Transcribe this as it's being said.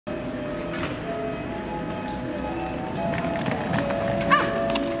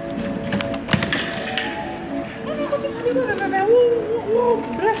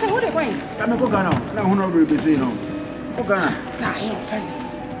say what they going? I'm go Ghana. Na hono be busy no. Go Ghana. Say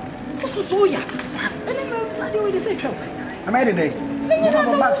Felix. So ya. And then say they say tell. Am I today?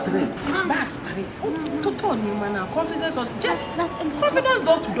 Bags 3. Bags 3. To tell you man, confidence confidence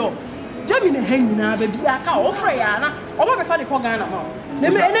door to door. Jamie na hang na baby aka offer ya na. Oba be fa dey call Ghana ma. Na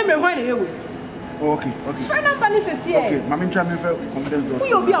me when dey we. Okay. Friend number ni say see. Okay, mama try me for confidence door.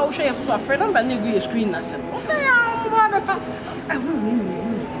 We obi a wo share so friend number na go screen na say. Okay ya, oba be fa. I want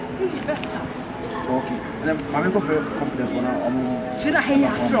me best. Okay. Then mama go for confidence for now. Chira hey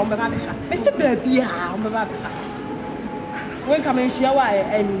ya from be ba be fa. Me say baby a, be ba be fa. When come and share why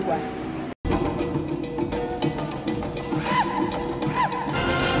any was.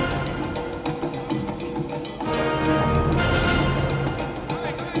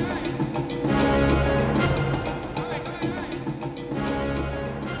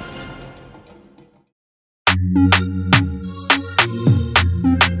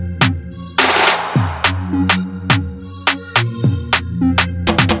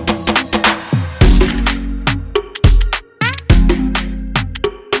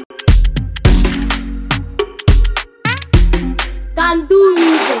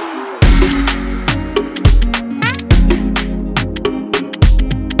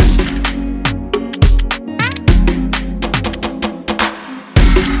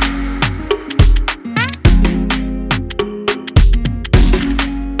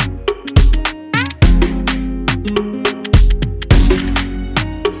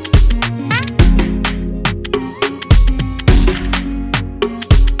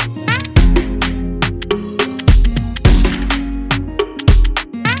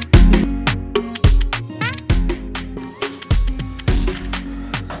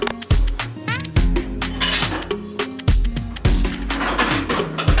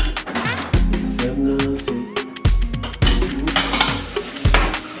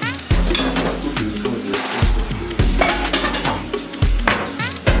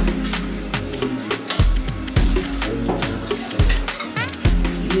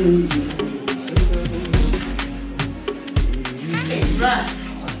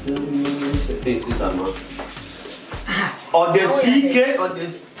 Or the CK or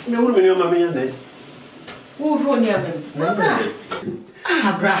this. No, no, who run near me?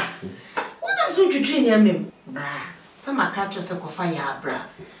 Ah, bra. What else would you train near me? Bra. Some are catchers of fire, bra.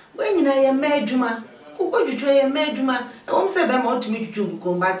 When I am made, Juma, who would you try a made Juma? I won't say them out to me to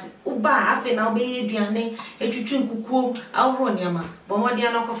combat. Uba, half an hour, be Diane, a to cook, I'll run yama. But what they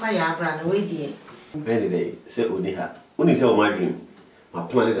are not of fire, bra, away, dear. Very day, say Udiha. Only say my dream. My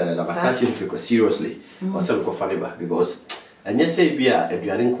plan that I'm catching people seriously or some cofaneba because and yes, say be a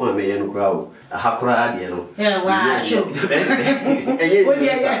Ghanaian kwame and crowd a hakra, you know. Yeah, wow, sure. And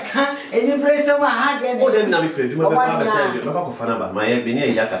you play so hard and oh, then I'm afraid to my cofanaba. My engineer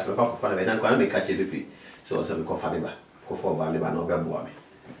Yakas, my cofanaba, and I'm going to make catch it. So some cofaneba, go for Baneba, no Gabuami.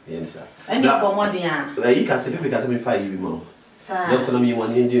 Yes, sir. And you're more than you can say because I'm 5 years more. Sir, don't call me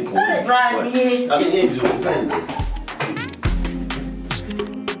one Indian.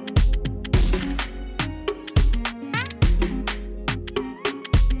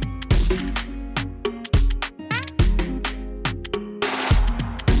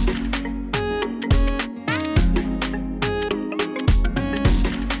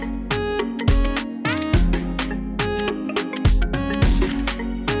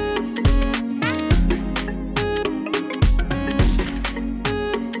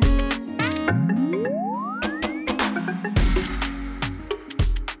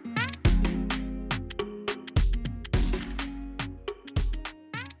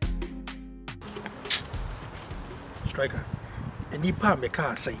 Striker, and you palm a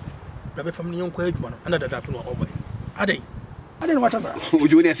car say, Rabbi from the young quaid one, another daffin or over. Are they? I didn't watch that.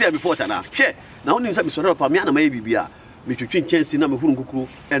 Would you say before Tana? Share. Now only some sort of Pamiana maybe be a between chance in Namahuku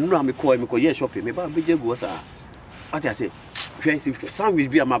and Rami Koi Mikoye shopping. Maybe Big was a. What I say, some will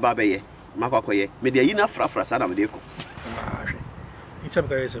be a Mababe, Makakoye, maybe enough for Sana Deco. It's a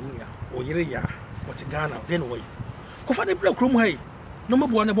guy, or Yeria, what's a Ghana, then way. Go for the block room way. No more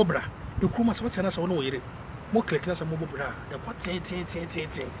one bobra. You come as what's an answer on way. More clickness and mobile bra, and what's it?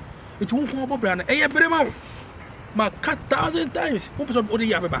 It won't come over and a brema. Ma cut 1,000 times. Who was on the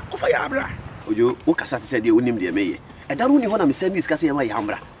Yabba? Go for Yabra. You, Ukasat said you wouldn't be a mayor. And I don't want to send this Cassia my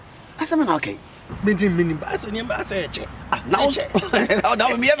Yambra. As I'm an okay. Meaning bass and Yambas.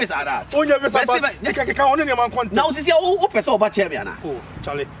 Now, me ever said that. Oh, you now, see, oh, so bad, Chaviana. Oh,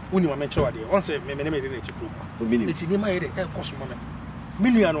 Charlie, when you make sure once a minute to prove. It's in my head, cost woman.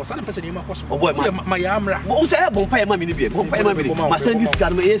 Million or some person in my house. Oh boy, my amra. But also, Bompire Mammy, Bompire Mammy, my son, this guy,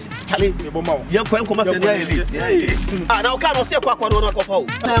 yes, Charlie, young friend, come and now can't say what one of all.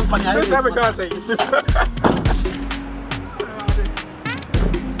 I say.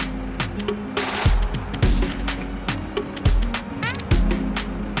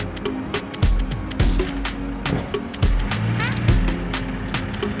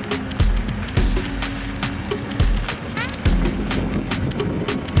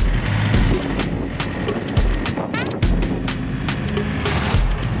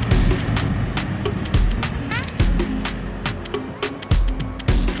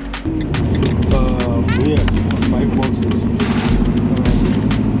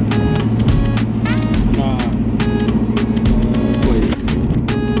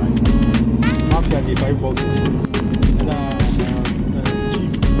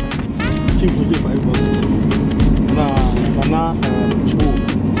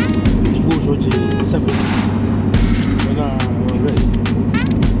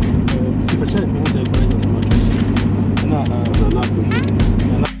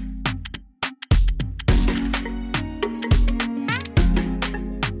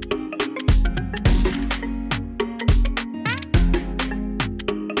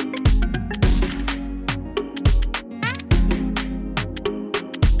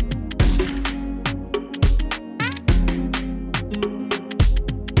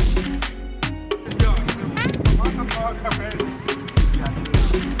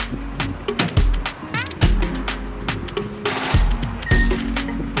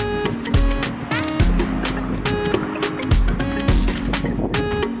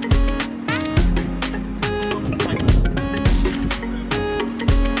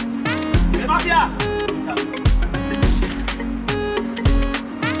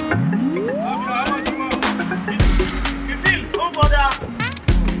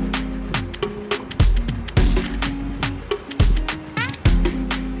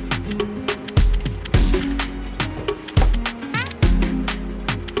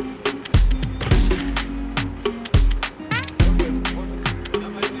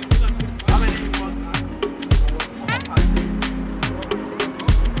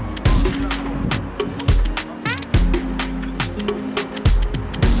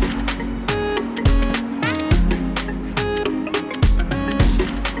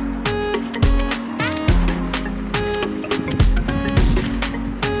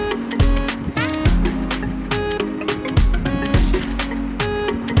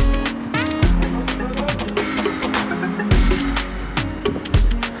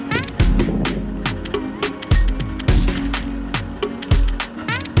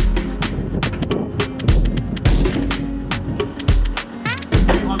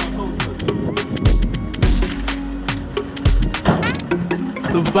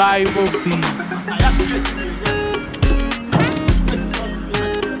 Survival beats.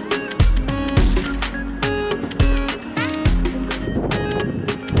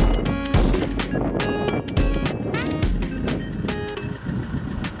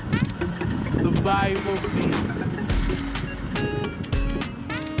 Survival beats.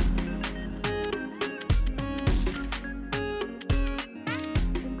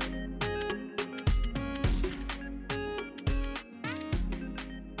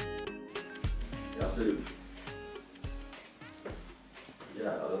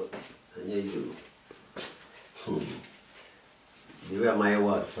 You are my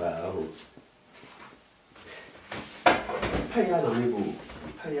word for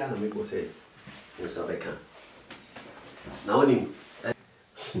Payana Mibo say, Miss Rebecca. Now,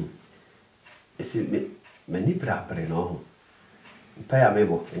 it's many proper no. Pay a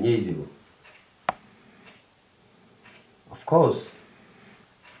mebo and easy. Of course.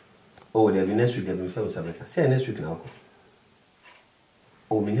 Oh, they'll be next week, themselves, Rebecca. Say next week now.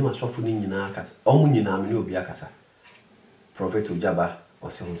 Oh, minima softening in our case. Oh, Munina, Minu Biacasa. Prophet Ujaba,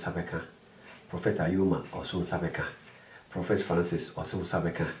 or Son Sabeka. Prophet Ayuma, or Son Sabeka. Prophet Francis, or Son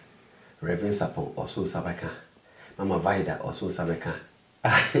Sabeka. Reverend Sapon, or Son Sabeka. Mama Vida, or Son Sabeka.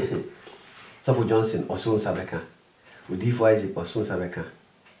 Sopho Johnson, or Son Sabeka. Udifo Isaac, or Son Sabeka.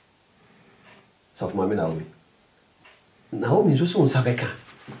 Sopho Mamina. Naomi, so Son Sabeka.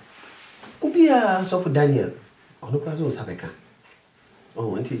 Ubia, Sopho Daniel, or no Plazo Sabeka.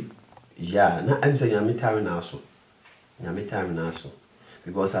 Oh, auntie, yeah, I'm saying I'm tired now, so. I'm tired now, so.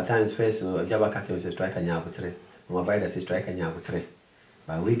 Because at times, first, Jabba Catton says strike and yabutre, my Vida says strike and yabutre.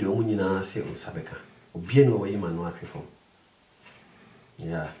 But we do only now say on Sabeka. Ubia no way, man, no people.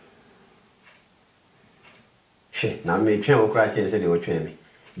 Yeah. She, now me train will cry and say they will train me.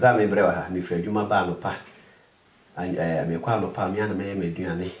 But me brewer, me friend, you my bar no pa. me kwa no pa me ana me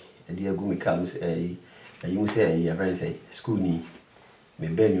aduane e de agu me kam say you say your friend say school ni me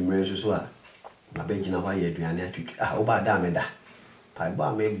ben numero so a ma be gina wa ye aduane atwitwi wo ba da me da pa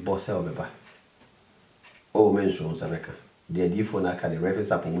ba me boss e obeba o men so sabeka de adifo na ka de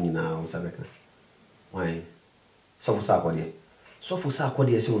reference apo mu nyina o sabeka why so for sa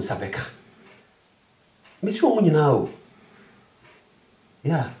akode se o sabeka me si o mu nyina o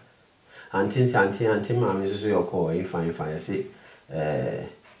yeah Auntie, mommy, so your call, fine, I say,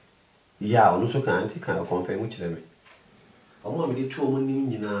 yeah, also can't confirm which them. Oh, mammy, did 2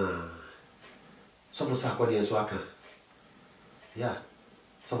 money, so for Sarkody and so I can. Yeah,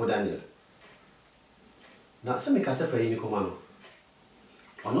 so for Daniel. Now, some make us a for any command.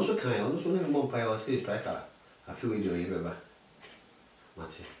 I'm also kind, I'm also never more pie or say striker. I feel with your river.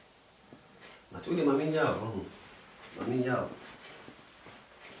 Matty. Not only mammy, mammy.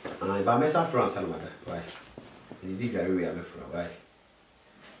 If I mess up France, I'm mother. Why? You did very well, why?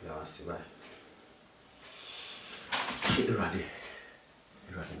 Yeah, I see why. You're ready,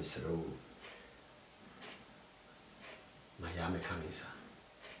 Mr. O. My yam coming, sir.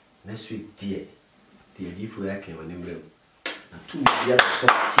 Next week, dear, for I came on him. And 2 years so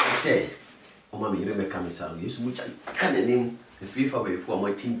say, oh, mammy, you may come, sir. You so much I can't name the free for me for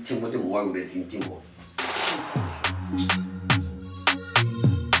my team, what the war with the team.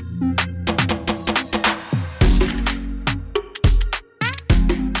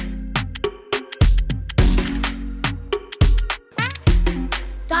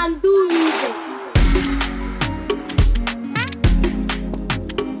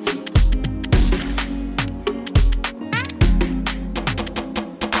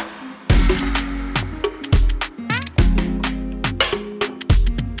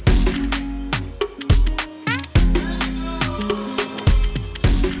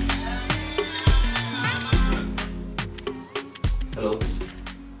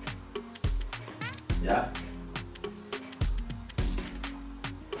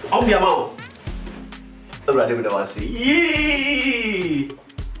 Yee!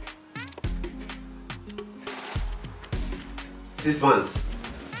 6 months.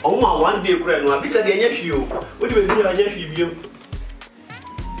 Oh, my 1 day, friend. I said, the nephew. What do we do? I nephew.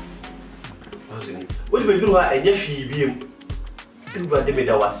 What do we do? I nephew. What do we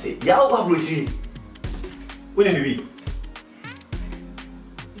do? I say, yeah, what will you? What do you mean?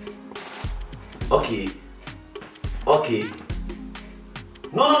 Okay.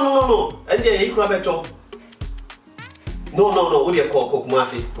 No. And then you grab it all. No. What do you call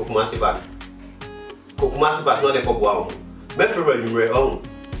Kokumasi back? Kokumasi back, not a Kokuao. Metro, you own.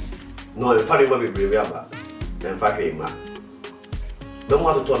 No, in fact, you might be brave about. In fact, you don't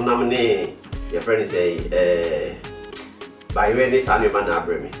want to nominate your friend say, by ready, son, your man,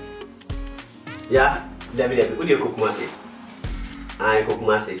 Abrami. Yeah, David, what do you Kokumasi? I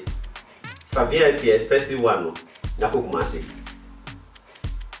Kokumasi. For VIP, especially one, Nakokumasi.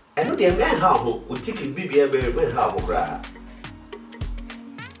 I know the man how would take a BB very how cry.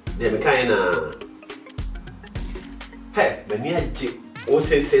 Then kind of hey, when you had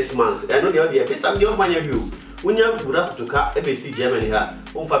 6 months, I know the idea. Best of your view. When you have up to car, ABC Germany, her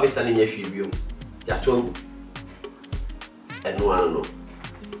own family standing your view. Yatobu. And no, I don't know.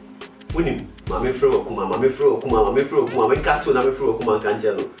 Winning, Mammy Fro, Mammy Fro, Mammy Cartoon, Mammy Fro,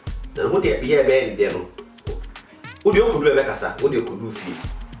 Canjano. Then what they are very demo. Would you could do Rebecca, what you could do for you?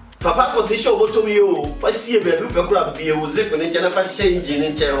 Papa, what they show what to you? I see a baby grab be a zip and Jennifer changing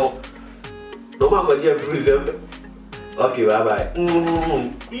in chair. No matter what you have reserved. Okay, bye.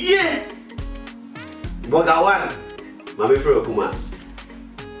 Yeah. Boga one. Mammy Fro, Kuma.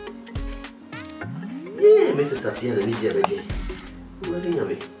 Yeah, Mrs. Tatiana needs you again. What do you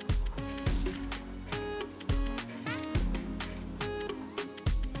mean?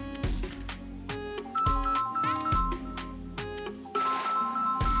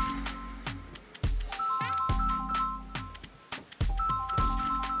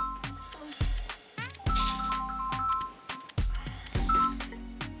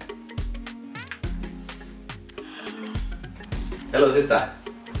 Hello, sister.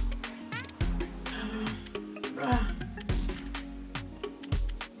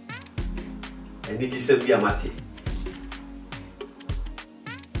 I need you to be a Matty.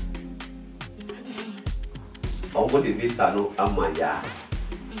 Oh, what did this I know? I'm my yard.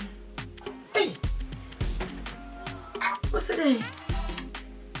 Hey, what's the day?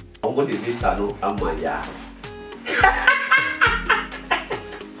 Oh, what did this I know? I'm my yard.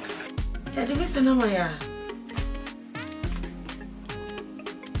 Yeah, the best I know my yard.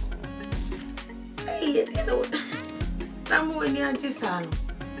 I'm going to just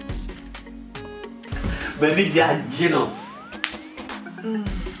Media Gino.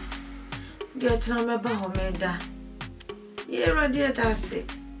 Dear Tramaba Homeda. Yea, dear Darcy,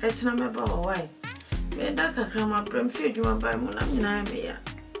 a Tramaba why? May Daka Crama Premfeed you by Monamina Mea.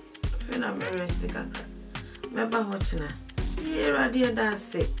 Fina Merestica. Meba Hotina. Yea, dear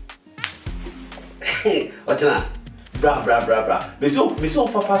Darcy. Hotina. Bra. Miss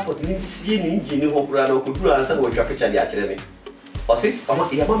for passport in seeing engine who could do answer what your picture the or 6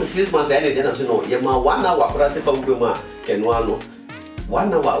 months 6 months and then you know, Yama 1 hour for us if can one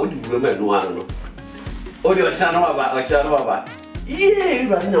 1 hour would be women no one. Oh, your channel about yeah,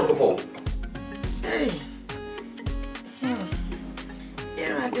 running out of home. Hey,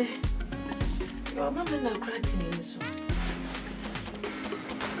 here are they. Your mamma not crying in this one.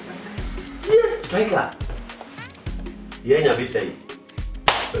 Yeah, striker. Yeah, be say.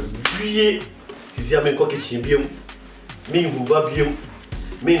 Really, she's a man cooking beam. Mean who babium,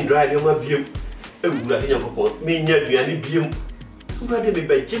 mean drive your beam. Oh, bloody young mean yet be any beam. Who had to be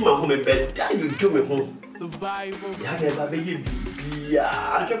by Jim home in bed, I do to me home. Survival. Yeah, baby,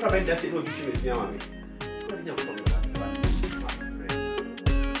 yeah, I can't prevent us to go to Miss Yammy.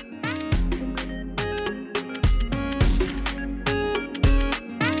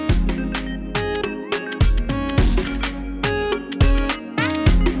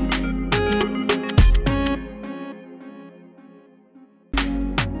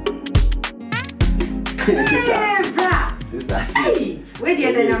 Hey, where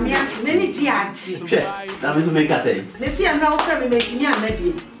did the Namias many giants? Now, Miss Make Missy, I'm now coming making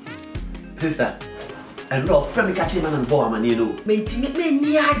me. Sister, and Lord Femi catching man and boy, you know. Making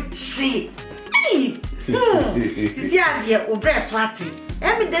me see. Hey, Sisia, dear, or breast watty.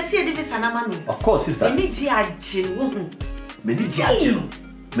 Every day, see the Sanamano. Of course, sister. Many giants.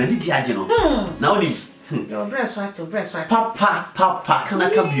 Many giants. Now, your breast watty. Papa, can I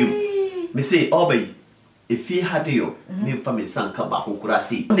come you? Me say, obey. If he had you, me from his son come back who could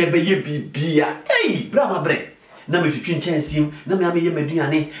see. Never ye be beer. Hey, Brahma bread. Na me between chance him, na me ame ye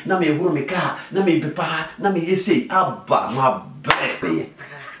meduane, na me woro me car, na me pepa, na me ye say, abba, my bread.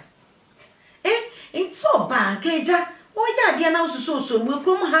 It's so bad, Keja. Oh, yeah, dear, now so, we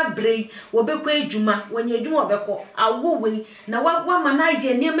come have brain, or be quay Juma, when you do a beco, I'll go away. Now, what one man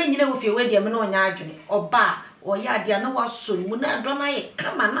idea near me, you know, if you wear the amino or bar, or yeah, dear, no was soon, when I don't I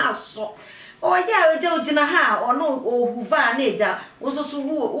come and ask so. Oh, yeah, Joe Jinaha, or no, or who va naja, was also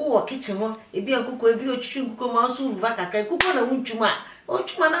who kitchen one, it be a cook, a be a chicken cook, mouse who vaca, cook on a winchuma, or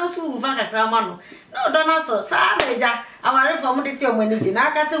chumana who vaca cramano. No, don't also, Saja, our reformity when it in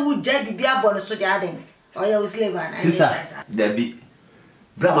Akasa would jet be a bonus to the adding. Or you slave and sister, Debbie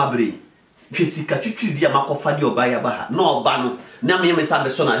Brahma Bray. She see Kachuchi dear Marco Fadio by a baha, no bano, Nami Messa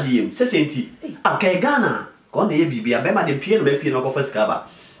Besona diem, Sesenti, Ake Ghana, Conde be a bema de piano, maybe no first cover.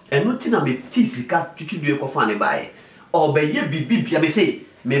 And nothing I be teasy cat to do a funny by. Or by ye be I may say,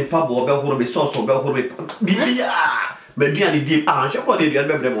 men pub or bell be sauce or bell be Mediani deep, shall call it the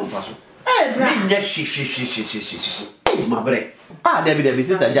other one person. Eh, yes, she, my break. Debbie,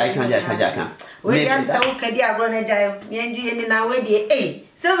 sister, Jacka. We am so cadia run a jail, Yanji and our way, eh?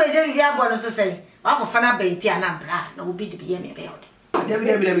 So we just bonus to say, I'm a fan of Bentiana Bra, no be to be any belt.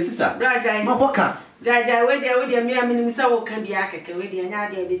 Debbie, sister, Raja, my boca. Jaja, where there would be a mere minimum so can be a cake with the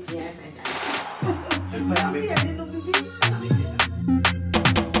another bit.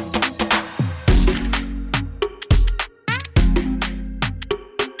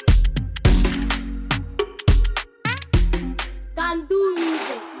 Can do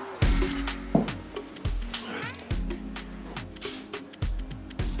music.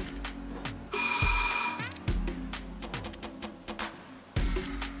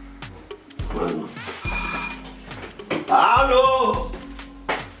 Hello.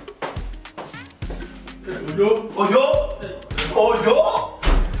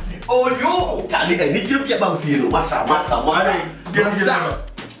 Ojo. Tadi kan ni dia bang Firo. Masa. Mama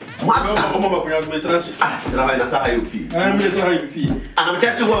punya Tracy. Trabalha na sala eu fi. Me sala eu fi. Ana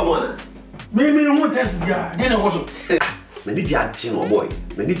mtesi wa mwana. Me não test ga. Dia na woso. Me di dia tino boy.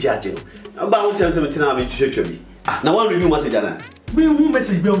 Me di dia tino. Ba un tempo se metina me twetwe bi. Na one review message ana. Me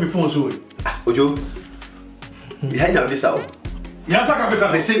message be on my phone so. Ojo. Ya nya bisa o. Ya saka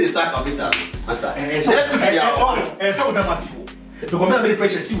bisa. Me se saka bisa. Asa. So da masivo. Do como na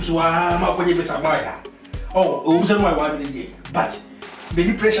pressure si so ma ko nyebe sa ya. Oh, o se no wa bi dey. But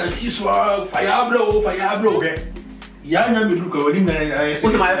the pressure si so fire bro. Ya nya me duka wani na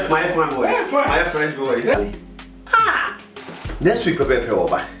what's my friend boy? My friend's boy. Next week prepare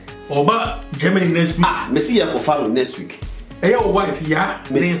Oba Germany next week. Me see you go follow next week. Hey, your wife ya,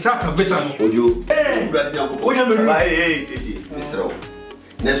 me saka besa no. Ojo. Hey, Titi. Mr.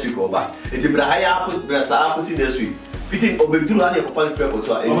 next week over. It's a Brahaya Brasa next week. Fitting Obeduru and your fan fair to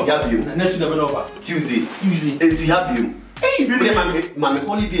is Yabium. Next week over. Tuesday. It's Yabium. Hey, my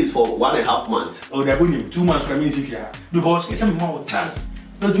holidays for 1.5 months. Oh, they're winning 2 months for me because it's a more chance.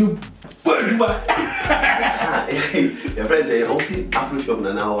 Don't you? Your friends say, "Oh, see, Afro shop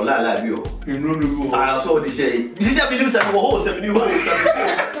now, or la bio." I also this year. This year, we some whole 7 new homes.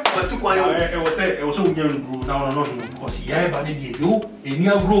 But to quiet, it was so young, bro. Now, not because he had a new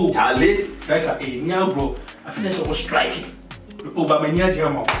grow. Charlie, like a new grow. I feel it was striking. Obama, near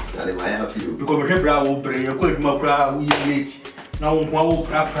Jamo. I have you. Because my brow will bring a quick macra, we late. Now, wow,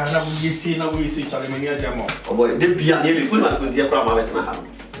 crap, now we see, Charlie, near Jamo. Oh, boy, they be a nearly good one with your problem.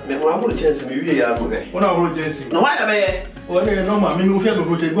 I want to chance me. What I wrote, Jensen. No, I have well, no, I mean, we have a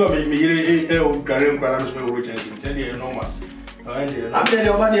good go, maybe a Ghanaian parents will rotate. Tell you, no, man. I'm telling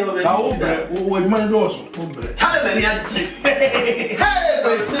you, what money also. Tell them, hey,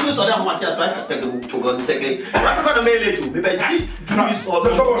 there's no so that much as I can take to go take it. I'm going to mail it to me. I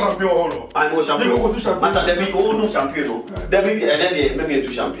know champion. As a demi, oh, no champion. Demi, and then maybe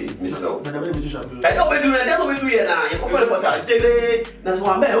to champion, Miss Lowe. I don't do that, never do it now. You go for the water. That's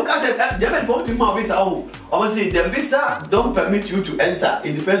why I'm okay. I said, German for 2 months. Oh, obviously, the visa don't permit you to enter.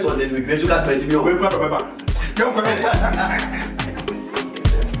 It depends on the immigration. That's my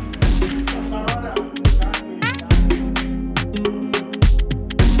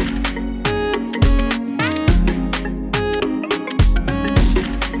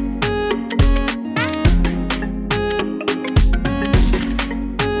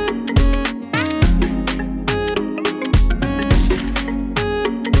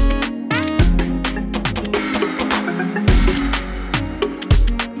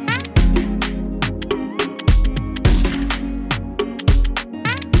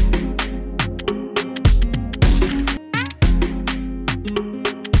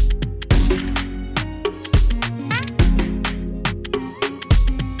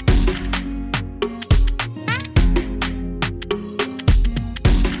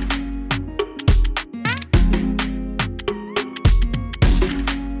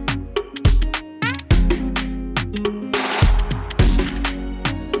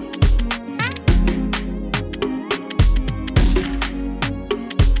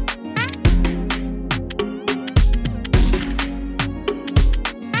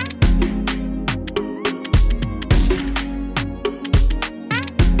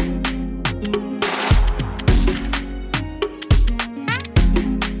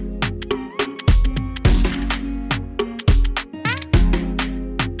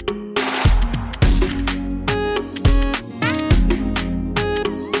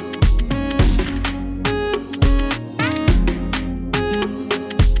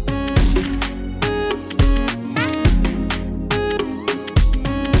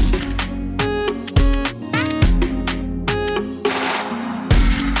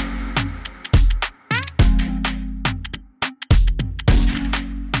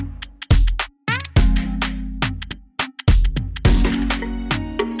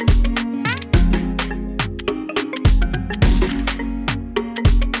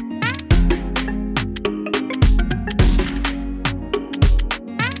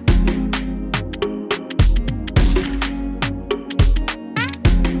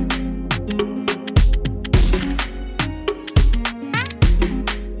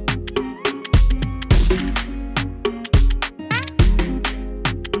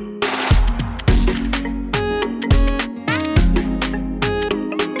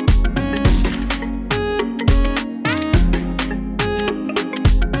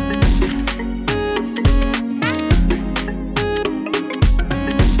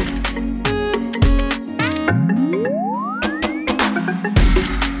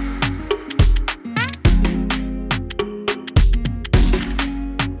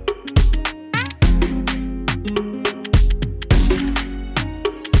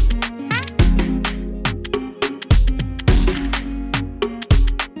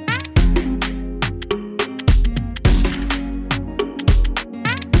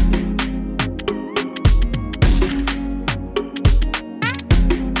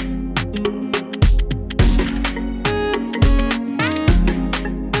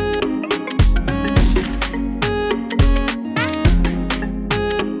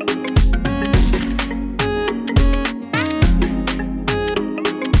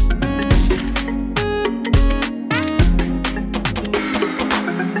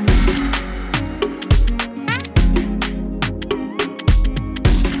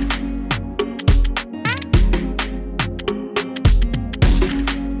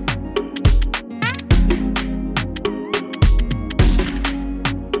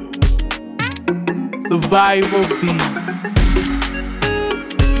Survival Beats.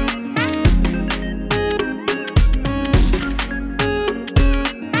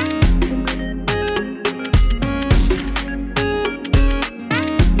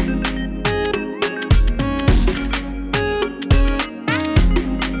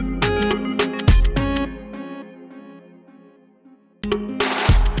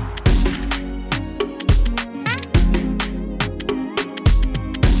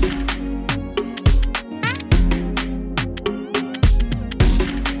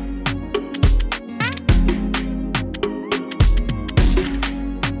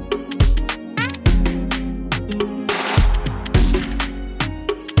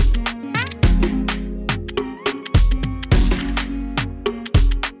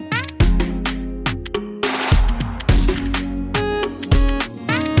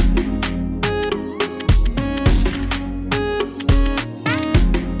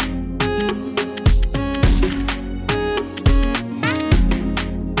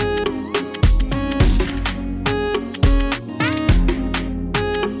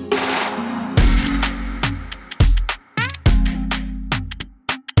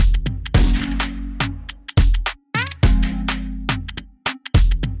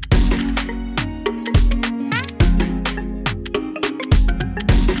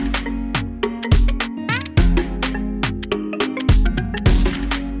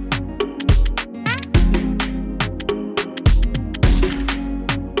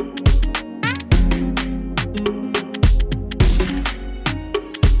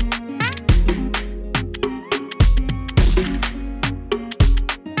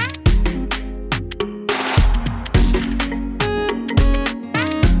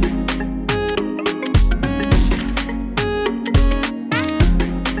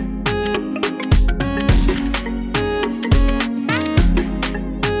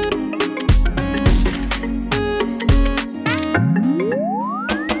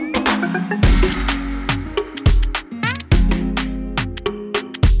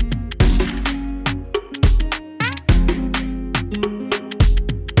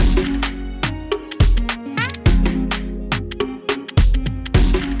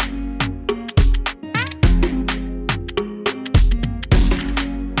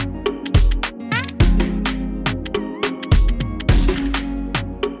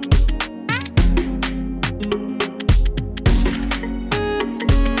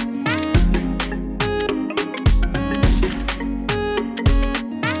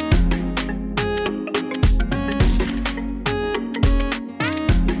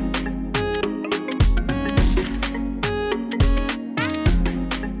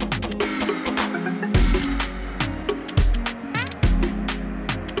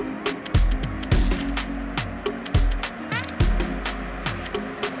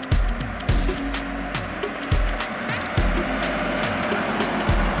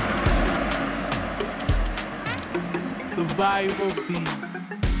 Survival Beats.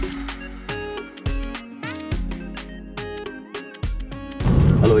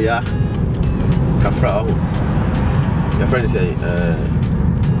 Hello, yeah. Kafra. Your friend say,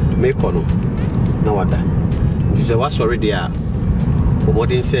 make no. Now what that? This is what's already there. For what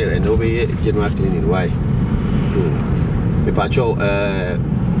they say, and over general cleaning. Why? Me patrol,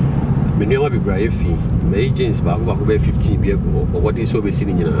 me know what be brave fee. My agents back 15 years ago. But what is over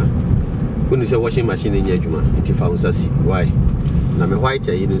sitting in when you say washing machine in Yajuma, it's found us. Why? Now, my white,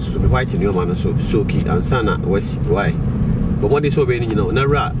 you know, so white in your man, so soaky and sana was why. But what is over, you know,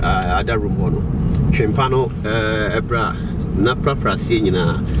 Nara, other room one, Chimpano, Ebra, Napra, seeing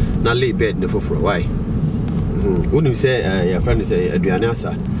na lay bed for why. When you say your friend is a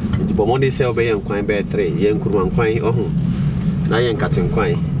Adrianasa, it's Bomoni say obey and quine bed 3, young Kuruan quine, oh, Nayan cutting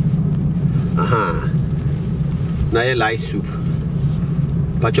quine. Aha, Naya light soup.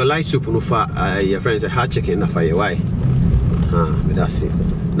 But your light soup no far, your friends a hot chicken na fire why? That's it.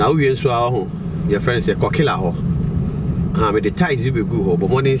 Now we so our your friends a cockilla ho. With the ties you be good, but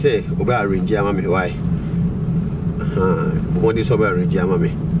one say obey arrange mammy why? One is over arrange mammy.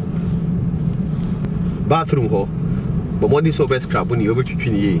 Bathroom ho, but one is over scrap when you over to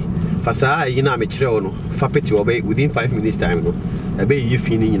ye. Fasa, you know, me chrono, fappet to obey within 5 minutes time. No, obey you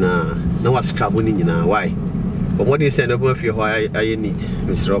feeling no was scrabbling in why? But what is send over for why I need,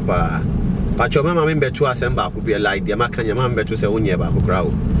 Mr. Roper? But your mamma member to us and back would be a light, the American your mamma to say 1 year back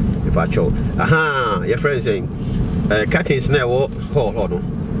crowd. Pacho, aha, your friend saying, Cathy's now hold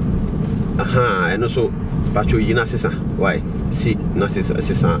on. Aha, and also Pacho Yinasisa. Why? See, Nassis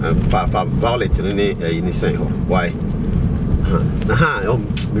assistant violet in the same hole. Why? Aha,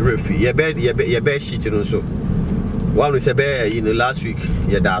 the referee, your bed sheet and also. One was a bear in the last week,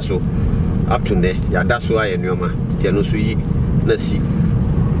 your dasso. up to there. Ya that's why you know ma. Tiano so yi na si.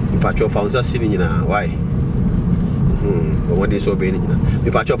 Mpacho founsa si ni na why? But what they so be ni na.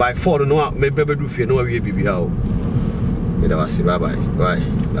 Mpacho by 4 no me bebe do fie no we bibi ha o. Me da wasi bye bye. Bye.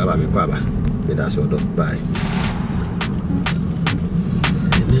 Bye bye me kwa ba. Me da so do bye.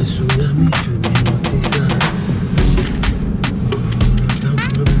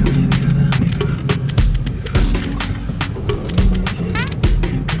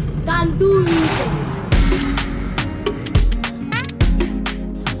 Can do music.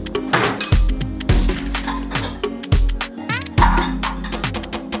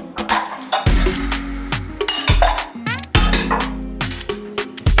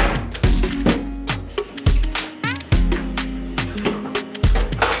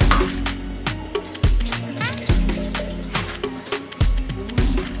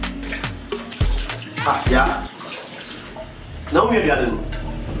 Yeah. Now we are done.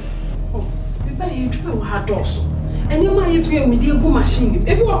 Oh, you do hard also. And you might feel me dear go machine.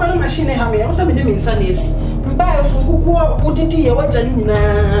 If you are a machine, I have also made them in Sundays. Buy us who would it be a what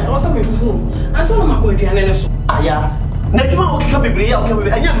Janina or some home. And some of my country and then so. Yeah. Next one will come be real,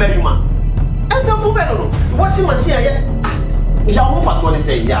 and you're married man. And some for better. What's your machine yet? Young first one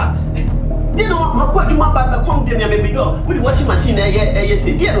say, yeah. You know, my quite my back come to me, maybe go with the washing machine. Yes,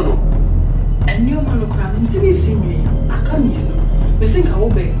 I don't know. And new man of crime to be seen. I come here. We think I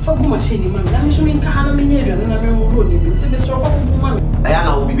obey for good machine. I'm showing Kahana Minier and I'm rolling to be so woman. I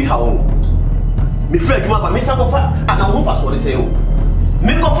know we be how. Me friend, my miss of fat, and I won't fast what they say.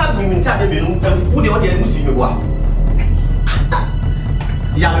 Make of fat women tell me who the audience see me.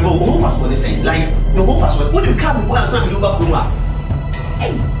 Young won't fast what they say. Like, no more fast what you come and some you back.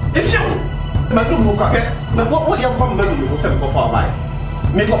 Hey, if you, my room will crack it, but what you come back to yourself for by.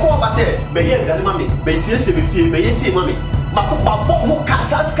 Me ko ko ba se be ye gale mami be sie se be fie be ye se mami ma ko ba mo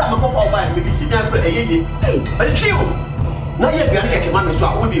kasa ska ma ko fa ba me bi si na pre eye eh e chiu na ye bi ane ke mami so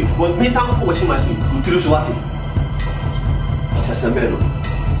a odi me sam ko washing machine utiri so wati asa sembe no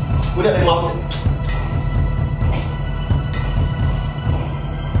wo de ma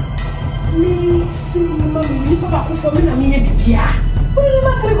ni si mami ni papa ko fo me na me ye bibia wo ni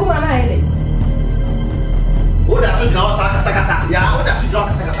ma kare ko ma na ele. Oh, that's what I was yeah, what that's what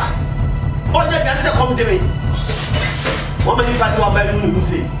I was oh, that's a come to me. What many people are very good to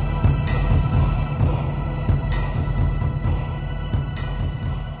see?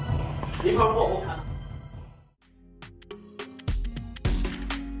 If I'm walking.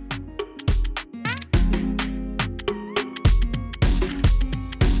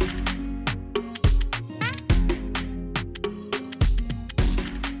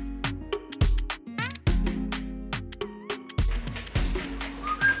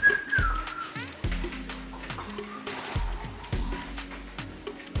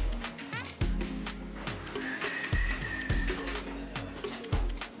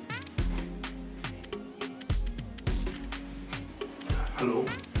 Hello?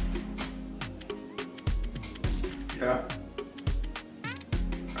 Yeah.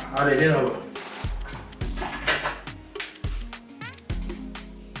 How did you know?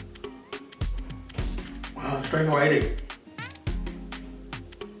 Strike away.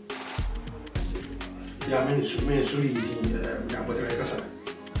 Yeah, means really but like I said.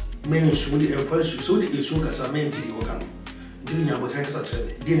 Means really and first so the issue as I meant you can. Doing about like I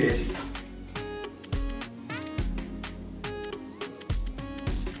said, dinner.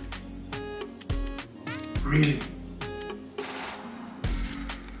 Really?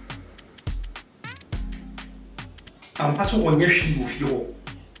 I'm passing on your sheet with you,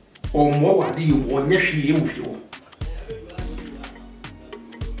 or more what do you want your sheet with you?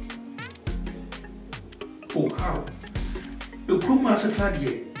 Oh, how? The crew master tried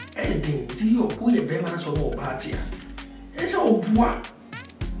ye, ending till you go a bearman's or more party. It's all bois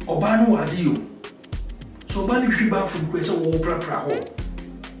or bano adio. So, Banny Shiba from Quessa Wopra Praho.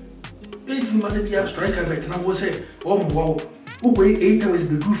 It must be a striker, but I will say, oh, wow, who wait 8 hours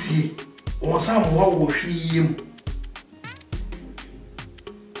be goofy, or some wow will see him.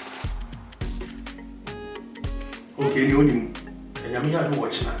 Okay, you him, and I'm here to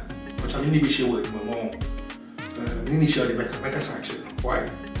watch now, but I need to be sure with my mom. Initially, make a sanction. Why?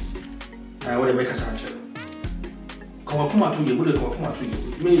 I want to make a sanction. Come out to you, would come out to you.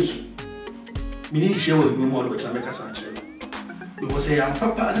 Means, we need to share with my mom, but I make a sanction. Because I am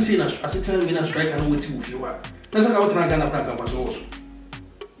papa as I tell me, I strike and wait with you. That's what I want to get up and also.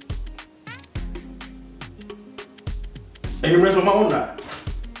 And you rest on my own now.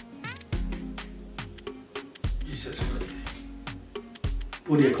 Jesus Christ.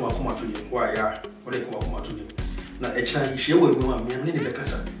 Put the come to you. Why, yeah? What they come to you. Now, a child is share with me, I'm in the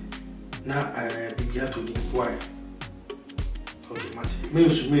Becassa. Now I be here to the why. Okay, Mati.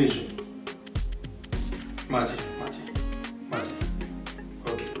 Mention. Mati.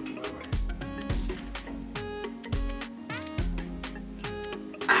 Okay, bye-bye.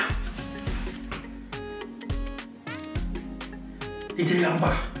 It's a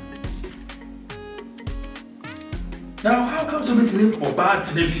yamba. Now, how come somebody make or bad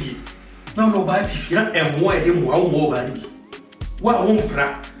to the fee? Now, no bad if you're not a more than more body. What won't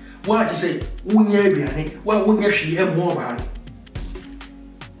bra? What you say? Won't you be any? What won't you see a more bad?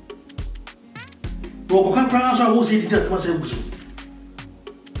 No, can't pronounce I will say that was a bosom.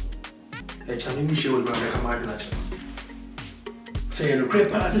 A Chinese show will be a command. Say, a great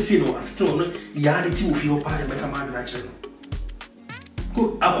pass a sin or still yard two of your party by command natural.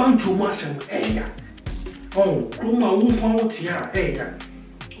 Go, I want to master area. Oh, Roma won't want here, eh?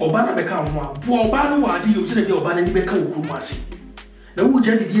 Obana become one. Obana, what do you say? Obana, you become Kumasi. The wood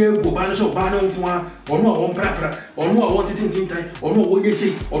jelly dear, Obana, so Obana, or no one prapra, or no wanted in time, or no one you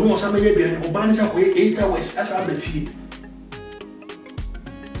say, or no some Arabian, Obana's away 8 hours as I be feed.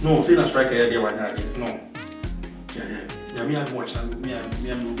 No, say not strike a idea one idea. No. Yeah, me have watched and me and be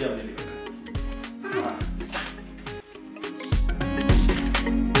able to.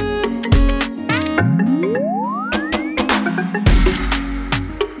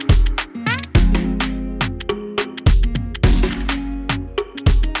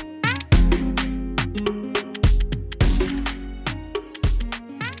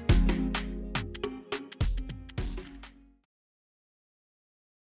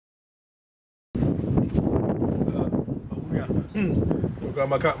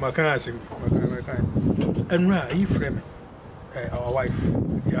 My cousin, and right, he frame our wife,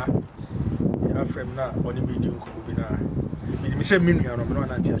 yeah, frame now on the medium could be now. Say, Minion, I'm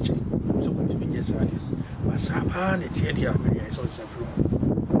not anti-aching, so what's been yes, I did. But Sapan, it's here, I saw some from.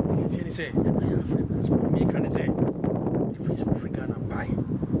 It's here, say, me can say, if it's African, I'm buying.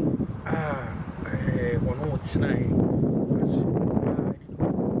 One more tonight.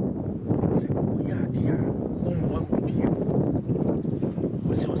 Say, oh, yeah, dear, one would be here.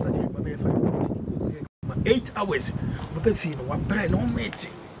 Was 8 hours. Obe fee no wabre no mate.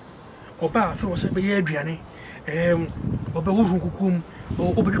 Oba afro se be aduane. Obe wo hukukum,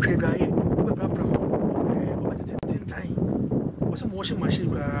 obe twetwe aduaye, obe brabra ho. Obe tintin. Wo se mo washing machine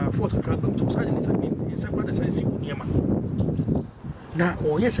for to grab to say ni say inside brother say si niema. Na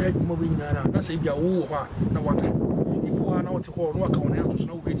o yes I mo be nyina na say bia wo ho na waka. Ipo na wote ho no aka wona ato so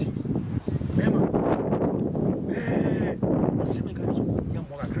na wo beti. Mema. Se me ka so nya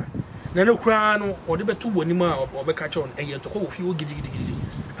mo kakra. Na no kra no o de betu woni ma o be ka che on eye to ko wo fi o gidigidi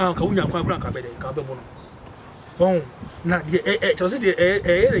ka wunya kwa kra ka be de ka be bo no bon na de che se de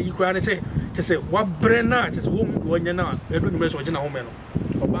yi kra ne se che se wa bre na che se wo mu nya na edu ni me so gina ho me no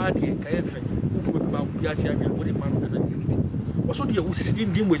o ba de ka ye fe wo ko be ba ya ti amia wo de ma no na ni o so de wo sisi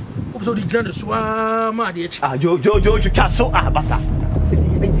din we o so de gina de so ma de echi jo cha so basa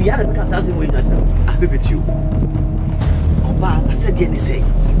e ya de ka sa se wo nya cha be betu o ba na se de ni se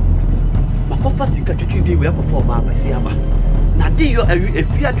Makofa sika twitwidi we akofo ba abasi aba na de yo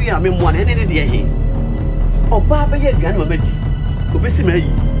efia du ya memmo na ene de ye oba ba ye aduane ma madi obesi ma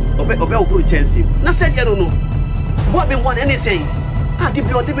yi obe okoro chance na se de no bo memmo na ene sei ade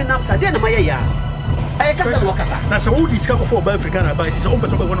bi ode bi nam sa de na ma ye ya aye kasa no kasa na se wo di sika kofo ba Africa na ba ti se o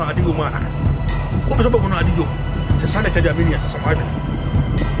beso be wono ade yo ma na o beso be wono ade yo se sa na che de amenia se sama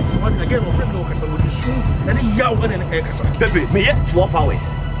again no friend no kasa wo di su ene ya wo ene kasa bebe me ye 12 hours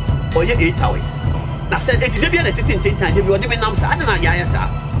or 8 hours. I said, it's the beer at 10 times. They be on the Namsa. I don't know, Yasa.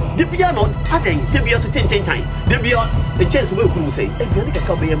 The beer not, I think, the beer to 10 times. The beer, the chance will say, a good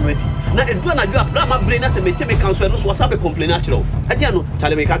can be ready. Now, and when I do a Brahma brain as a Metame council, was up a complaint natural. I don't know,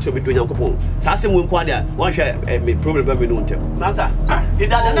 tell me, catch up with Dunya Capone. Sassy won't quadia, one share a problem known to. Nasa, did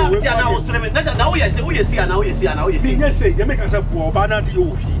that now streaming? Now, yes, we see, now you see, now you see. Yes, you make us a poor banana to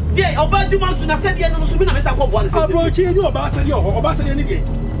you. Yeah, about 2 months, and I said, yeah, no, so we never saw one. Approach you about any day.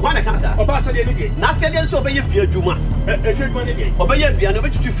 One cancer. Obasa de again. Na se de so be ye fie adwuma. E fie adwuma de. Obe ye bia no be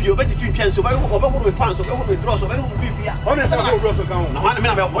tutu fie, obe tutu twen so, obe ho me pan so, obe ho me draw so, obe ho me bia. O ne se ho draw so kan. Na me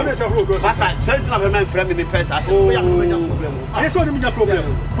na be. O ne se ho draw so. Basa, so ntina be man frame me pesa, ase we ya no me problem. Aye so no me problem.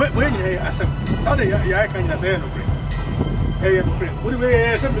 We nyina asem. Sa de ya kan nyina se no kre. E ye no kre. Wo de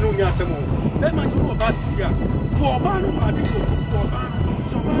we se me no nya asem o. E ma nyu oba ti bia. Wo oba no ma de ko. Wo oba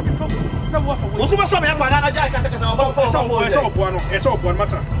so ba de fa. Na wo fa. Wo so ba so me gba na ja kasa oba fa. E so obo no. E so obo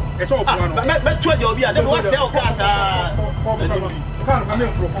masa. It's all one. But to your beer, they will sell cars.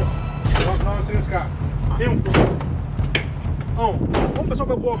 Oh, one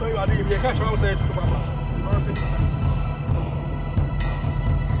person of water, you are the catch. I was saying to Papa.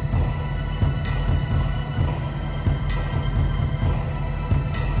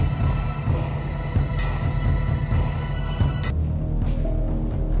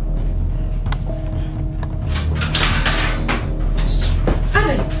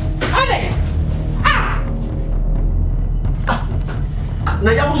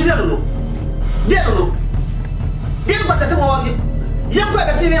 na ya wusu no. Dia no. Dia ko se mo wa. Ya ko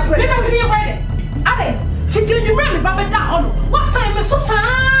be se me ko. Me be se me ko de. Ade, fiti ndwuma me ba be da ho no. Wa san me so san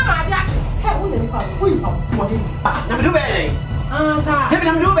ma dia che. Hey, wo ni pa. Wo yi pa. Mo de. Na me do be dey. Sa. Dem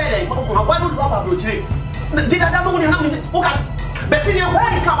na me do be dey. Ma kwa do ba bro chire. Did I know when you have okay? Bessie, you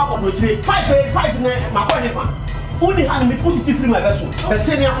come up on 5 my boy. Only hand me put it free my vessel.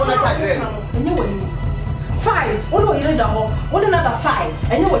 Bessie, you come like and you will 5. Oh, you read the whole. What another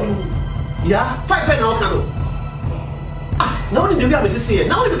 5? And you will. Yeah, 5 and now can. Ah, now you be able to see it.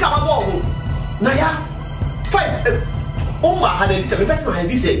 Now you become a ball. Now, yeah, 5. Oh, my hand is a better hand.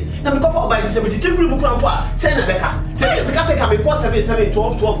 This say, now because of by the 72 room, send a Becca. Say, because I can be cost 7,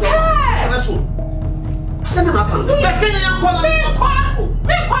 12. Vessel. Send me back. Bessie, you call me.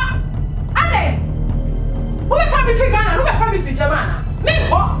 Ale. Who be family figure na? Who be family figure man? Me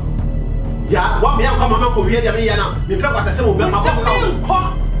ko. Ya, wa me am come am ko wie dia me ya na. Me pe kwa sese mo be ma ko.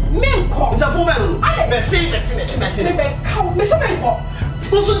 Me ko. Isa fu be no. Ale. Bessie. Me be ka. Me se me ko.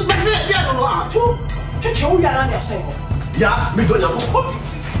 Usu Bessie dia no a. Tu. Cheche wo ya na ya so ko. Ya, me do na ko.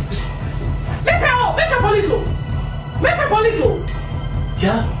 Me pe police.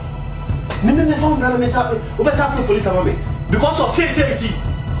 Ya. Me found brother me say we be say police am me because of safety.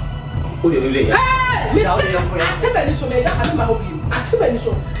 O dey really. Hey, me say atebeni so me da ka ma hobi. Atebeni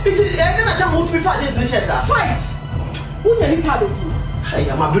so. It e na jam what me fa just me share sir. 5. Who nyani pa do you? Hey,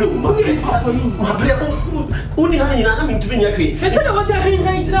 ma bre o ma bre o ni han nyina na me ntumi nya hwe. Me say we say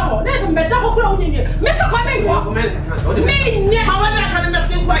han jira ho. Na say me da ho kura o nyi. Me say kwa me ko. Me nya. Ma wa na ka me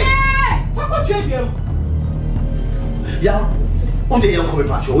say kwa. Eh, kwa twa biam. Ya. O de yan come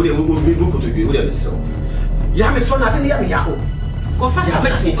patch, o de we go to you, o de so. Ya me so na de ya me ya o. Go fa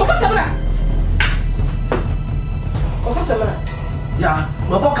sabra. Ya,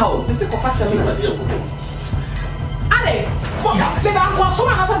 ma boka o. Me se go fa sabra na de yan ko. Ale, se ba ko so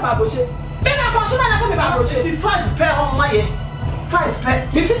na sa ba boche. Be na ko so na sa me ba boche. 5 pair on my 5 pair.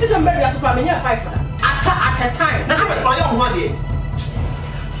 Me 50 some baby aso pa me nya 5 at a time. Na ka ba ya o ma de.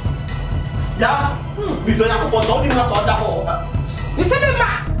 Ya, mi do ya ko so ni na so da ho. You say me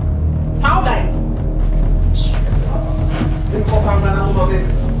ma. How die? You come from Ghana,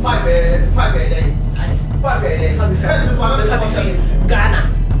 5 a day. 5 a day. Ghana.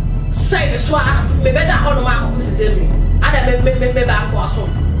 Say so me better on ma ko se se me. Ada me ba ko aso.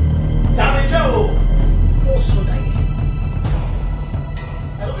 Ta me jawo. O so die.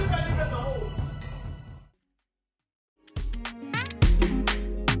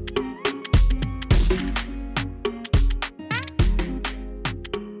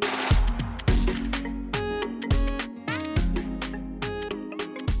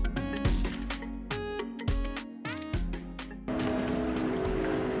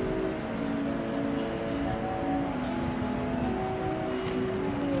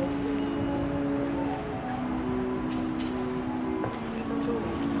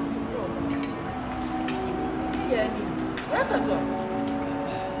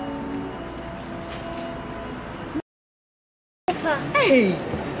 Hey,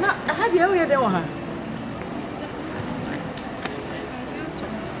 now how do you hear them?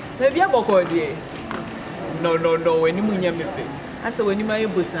 Maybe I'm going No, when you mean me. I said when you my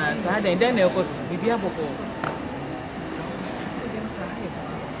boss, I then of course, maybe I'm going.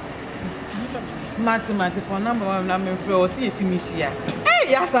 Mati for number one, I'm for see it to me. Hey,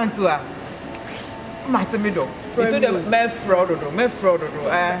 yes, Antua. Mati me do. You told them me fraud.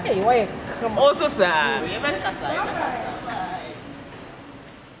 Hey, why come also, sir?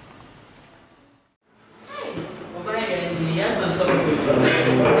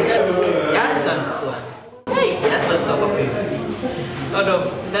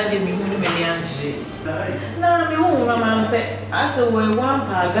 Daddy, me who many answer. Now, me who man pet. I said, when one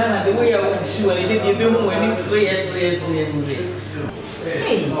Ghana, the way I want to and it did be when it's 3 years.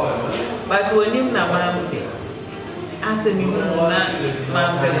 Hey, but when him na man pet, I said, me who not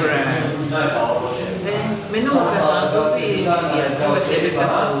man pet. Then, me no person, so say, she was every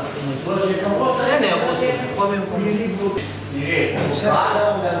person. Then I was coming.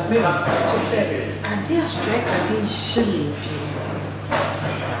 She said, I dare strike, I did shilling.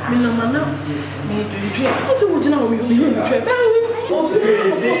 Minamana, me drink. I said, would you know me?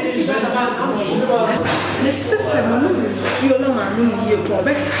 The system, you know, my you go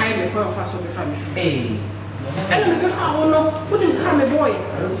back kind of girl fast on the family. Hey, and if I will wouldn't come a boy.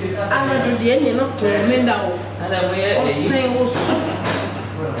 I'm not doing any enough to mend out. And I will say, oh, soup.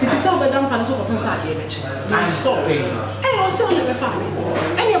 If it's all the dump and so for some image, I stop. I also never found it.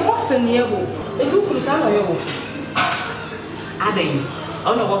 And your boss in the ego, it's who could sound like you. Adding. I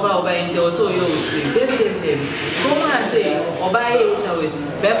don't know what about until so you sleep. David. Come on, say, or buy 8 hours,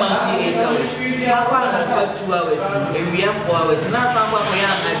 Beman 8 hours. Papa, about 2 hours, and we have 4 hours. Now, someone for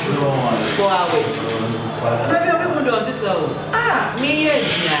young, 4 hours. Let me open on this hour. Me, yes,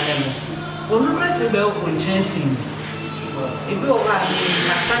 I'm not to go on chancing. If you are my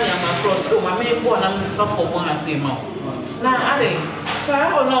cross, my main one, I'm for one, I say, Mom. Now, I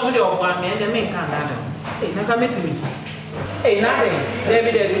don't know what one man, the main Canada. Hey, now come to me. Hey, nothing.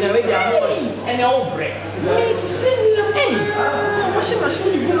 David, you know, they are and old break. Miss Senior, hey, washing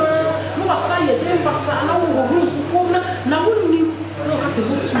machine, no, I say it, then pass an hour, now wouldn't you? No, I said,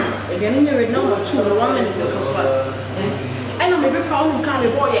 good to again, you know, 2 or 1 minute or so. And I may be found kind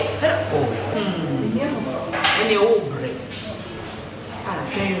of boy. And the old break.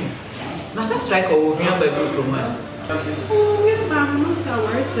 That's a strike over here by Brooklyn. Oh, we're not so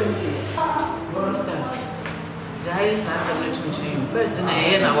very 70. What's that? The highest answer to change. First, in a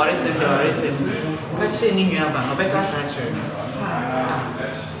year, I worry 70 or 70. Catching in your bank, a better sanctuary.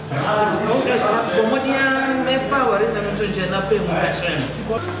 Comodian, my power is to general pay catching.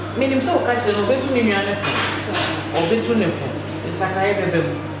 Meaning so catching a bit to me or bit to nipple. It's a kind of a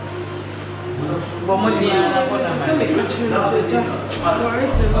Comodian, so we catching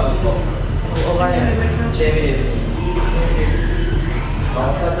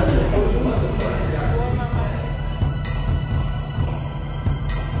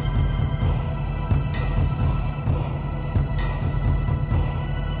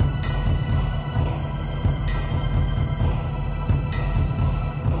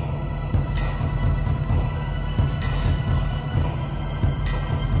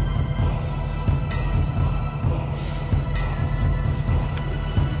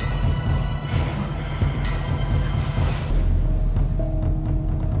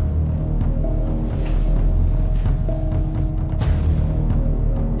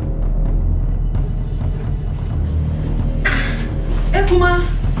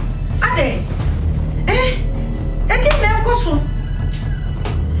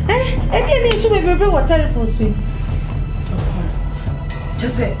what telephone swing?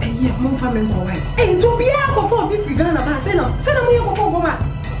 Just say, yeah, move from me go away. And to be a for if you gonna pass, send them here for woman.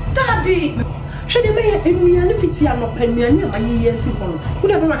 Daddy, should you make me an if it's not pen me and my years simple?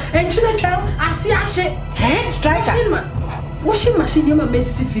 Whatever, and she child, I see a shit. Striker. Washing machine, you may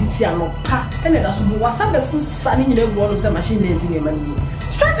see it's no pa, and that's what sunny in the wall of the machine is in your money.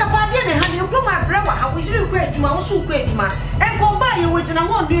 Strike a party and have you put my brother, how would you quit to my so quick, man? And go buy you with an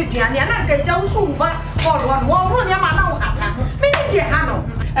won't do it, and I get down soon, but for one more, your man, meaning dear Hannah.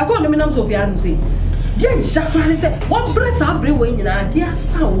 I call them in Sophia and say, dear Jacques, said, what breasts are brewing in our dear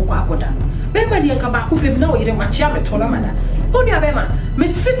son, Wakoda. Baby, dear Cabaco, now you're my chamber to Lamana. Only a bema,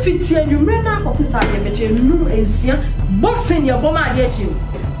 Miss Sifity and you ran out of his idea, you is young, boxing your bomber get you.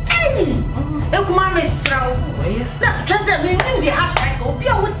 Hey! Ekuma mesra na twese me ndi hashtag obi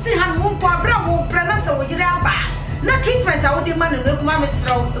a woti ha mo kwa bra wo prana se wo yire aba na treatment a wo de man no ekuma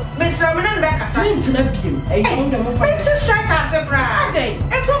mesra me na be kasa ntina biem eyi ndo mo fa me strike as bra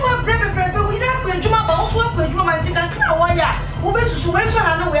ekuma brebe wo yire akwadwuma ba wo so akwadwuma man tika kra wo ya wo be susu we so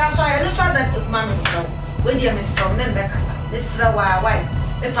ha na we aso ya no so da ekuma mesra we de mesra me na be kasa mesra wa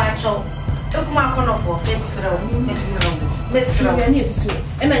e pa cho ekuma kono fo mesra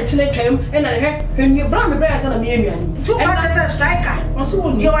and I chile him and I heard when you brought me brass and a million. 2 parts a striker.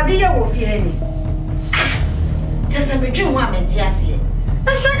 Also, you are dear with any. Just a between 1 and Tiasia.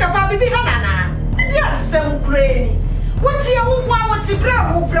 A striker, Papi, be Hannah. Yes, so crazy. What's your own one? What's your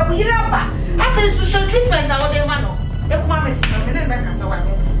brow? Brown, you're up. After the social treatment, I would have one. The mamma is coming and back as a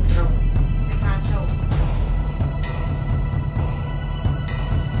wife.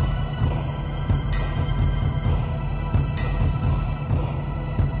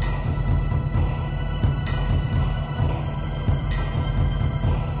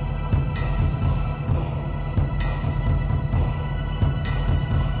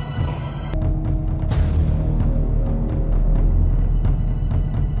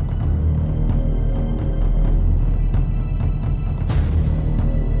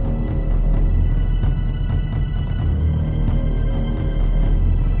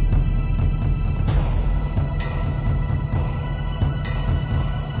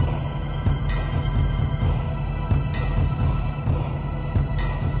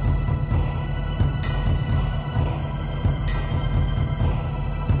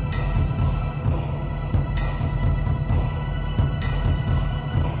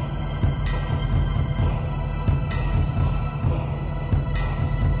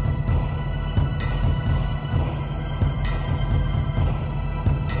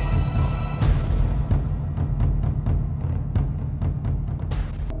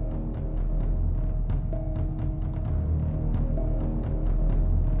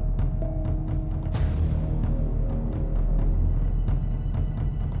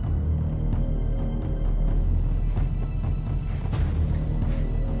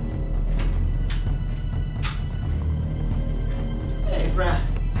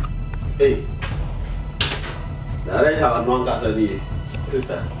 Hey. Now let's have a non-castle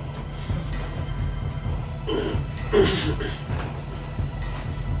sister.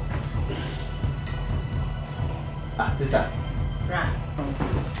 Sister. Right.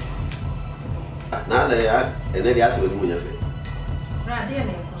 Now they are, and then they ask what you have. Right, dear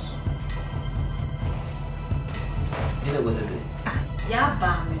Nichols. You know what I say? Ya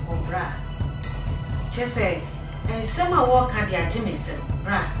ba me ko bra. Chese, sema wo ka dia Jimmy sem,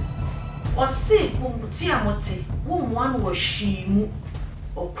 bra. O se kumbuti amote, wo mwan wo hwimu.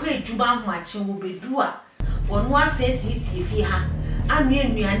 O kwa edwuma hwache wo bedu a, wonu asesi fi ha. Anu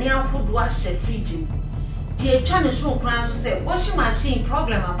enuane ahodo a hye fridge. Die etwa ne so kran so se washing machine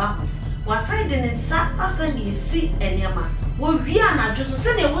problem aba. Waside ne nsa asandi si eniama. Wo wi anadwo so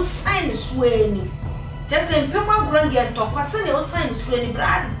se ne wo sign so ani. Just in Pema Grand and talk, I send your signs to any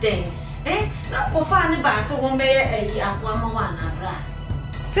brad den. Not for fun about so one may a Aquama one, brad.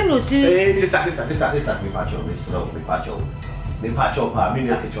 Send no sister, me patcho, me patcho,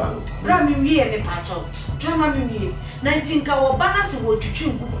 Miniakichuano. Bram me and me patcho, Drama me, 19 cow banners would to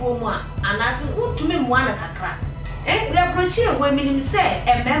chink Puma, and I said, what to me one a crack. We are approaching women say,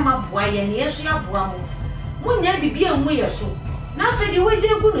 a mamma boy and yes, you have one. Won't you be a way or so? Now, for the way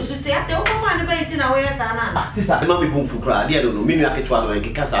you're going to say, I don't find a bait in our way, sister, the mommy boom for cry, dear, no, Miniakichuano and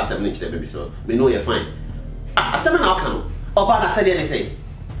Kikasa 7 inch, baby, so we know you're fine. A 7 outcome. Obana said anything.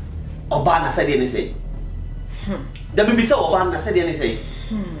 Obana said anything. The baby so Obana said anything.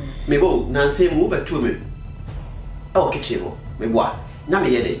 Maybe Nancy move to me. Oh, kitchen, maybe what? Now, me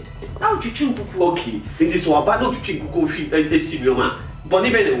yet. Now, you drink okay. It is what I know to drink coffee and a senior man. Bonnie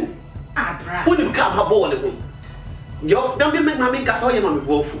Benno. Ah, wouldn't come her ball at home. Yo, don't make my make us all your mammy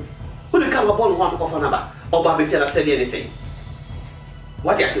woeful. Who come upon one of another? Or Baby said I said anything.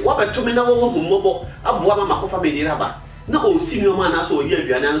 What I said, what to me now, mobile, a woman, my family rubber. No, senior man, I saw you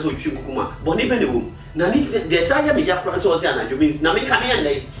and I saw you, Kuma, Bonnie Benno. Now, the Saya me up from Sosiana, you mean, Nami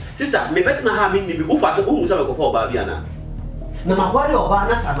Ghanaian, sister, me better have me who was a woman of Babiana. No, my body of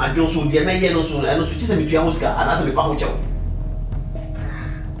Banas and my Jones, the American, and switches me to Yamuska, and as a Pamucho.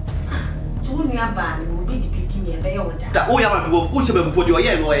 To me, a ban will be depicting me a bear. That all your people, who should be before you are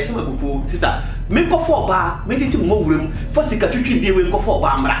here, no, I am a before, sister. Make go for bar, make it more room, for sick a treaty deal will go for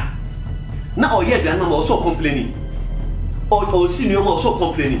Bamra. Now, yet, your mama also complaining. Or senior also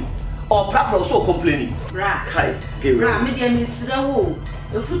complaining. Or proper also complaining. Right, Ram, medium is the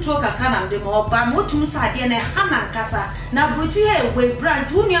if you talk a can of them or Bamotum Sadi and a Hana Casa, now Brutia will brand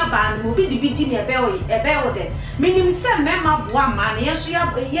to your band will be debating a bell, meaning some member one man, yes, she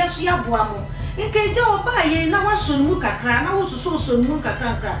have Buamo. In case you buy ye, now I should look a cran, I was so look a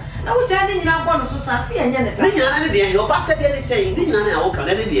cran. Now we're turning in our bonus society and Yennis. Your pass said anything, didn't I can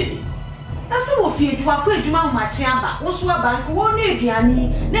any day. That's all fear to acquaint you my chamber, also a bank, one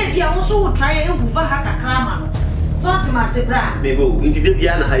Nebiani, maybe I also try a Buvahaka Kraman. So to my sebra. Maybe into the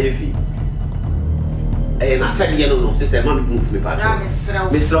piano high fee. And I said, no, sister, mammy move me back.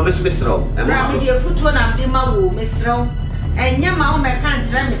 Miss Row, and Mammy, dear foot one of Jimawu, Miss Row. And your mamma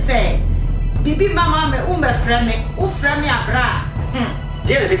can't let me say, Bibi mamma, me friend me, who friend me a bra.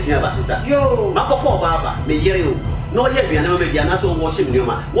 Dear, it's never, sister. Yo, Marco Baba, me hear you. No, yet we are never be an asshole washing you.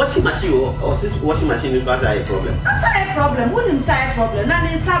 Washing machine or this washing machine is a problem. That's a problem, wouldn't say a problem.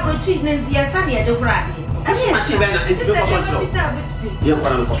 None in Sabro cheapness, yes, I had the granny. Washing machine, it's the young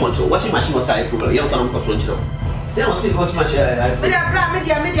one of control. Washing machine was a problem. Young one of control. They don't see what's much.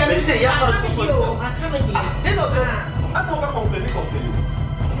 I say, young one of control. I don't complain.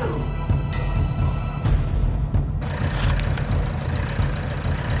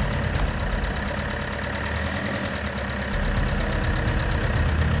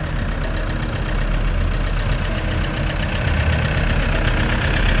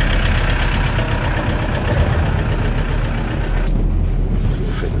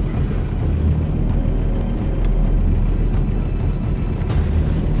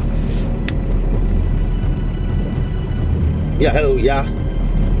 Yeah, hello, yeah.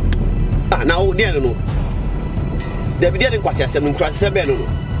 Ah, now, dear, no. There be didn't quite say 7 cross 7.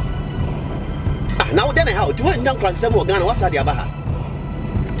 Ah, now then, how to went down cross 7 or Ghana, what's the Abaha?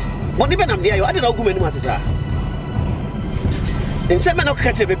 But even I'm there, I don't know who many masses are. In 7 o'clock,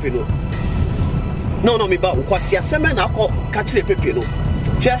 catch a pepino. No, me about quite 7 o'clock, catch a pepino.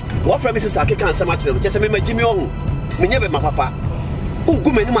 Che, what from Mrs. Taki can't so much, just a member Jimmy on. Me never my papa. Who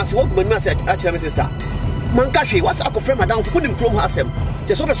go many masses, what good message, actually, sister. Mankashi, what's up for Madame couldn't chrome herself.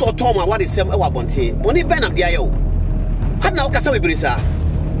 Just over so Tom, what is some our bonty. Bonnie Ben of the IO. Had now Casa Brisa.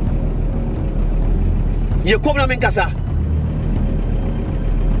 You come in Casa.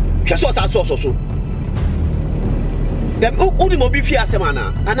 Just so. Them only mobile fear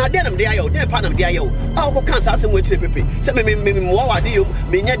semana, and I did them the IO, their partner the IO. I'll cancer some which they pay. Some me what do you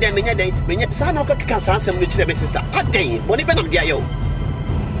mean? Yet, son of cancer some which they sister. I dang, when even the IO.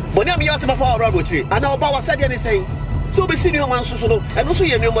 When I'm yours of our robbery, and our power said anything. So be senior man so, and also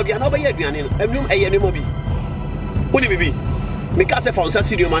your new mobile, and over here, and new a new mobile. What do you be? Because I found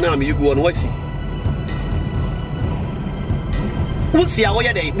Sassidio Manam, you go on what's he? We'll see how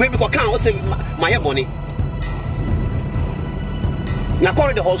you day. Maybe can't also my money. Now,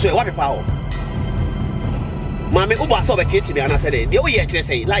 corridor the whole way, what a power. Mammy Uba saw a titty, and I said, the old year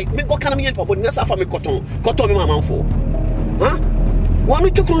say, like, what kind of mean for putting us off from a cotton me, mamma for? Huh? One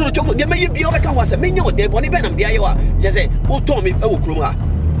we took on the chocolate, there may be overcome was a minion, there, Bonnie Benham, the Iowa, just say, who told me, oh, Kruma.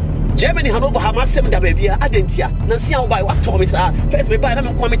 Germany had over how much 7 baby, I didn't hear. Now, see how by what Thomas are. First, we buy them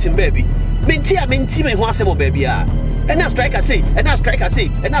and committing baby. Mintia, minty, who are some baby are. And now strike I say, and now strike I say,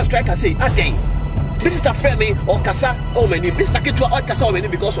 and now strike I say, I think. Mr. Fremy or Cassa, oh, many, Mr. Kitua or Cassa, many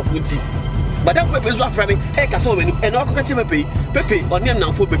because of Winty. But that was what Fremy, a Cassa, and all catching Pepe, or near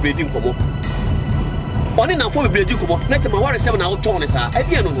now for baby didn't come up. Only now for baby didn't come up. Let my 7 hour tonnes are, I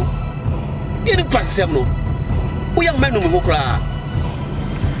didn't know. Didn't crack 7. We young men who cry.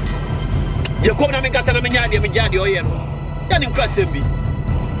 Jacob Namicasa, Mijadi, or Yen. Then in class MB.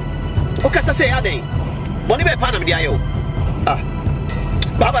 Ocasa say, I think. Bonnie by Panam Dio. Ah,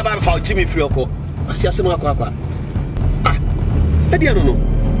 Baba found Jimmy Frioco. I see a similar quack. Ah, I didn't know.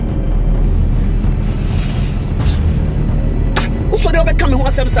 Ah, so they'll be coming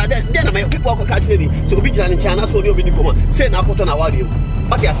once I'm sad. Then my people will catch me. So be in China, so you'll be the coma. Say now put on a audio.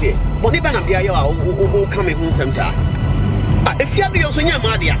 But I say, Bonnie Banam Dio will come in home some side. If you have your son,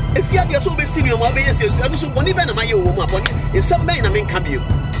 Madia, if you have your so be senior, my baby says, I also Bonnie Banam, my woman, in some man, I mean, come you.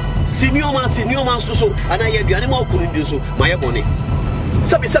 Senior man, so, and I have the animal couldn't do so, my bonnet.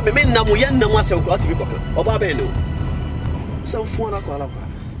 Some men Namuyan Namasa got to be covered, or Babeno. Some phone a call.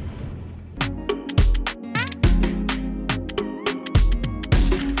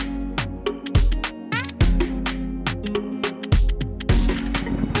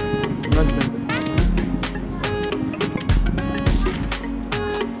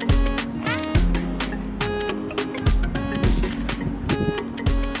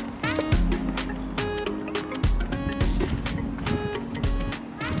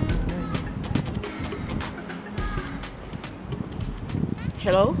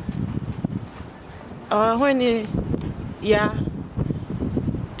 Hello? When yeah.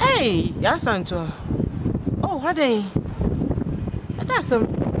 Hey, yeah, Santo. Oh, what day? That's some.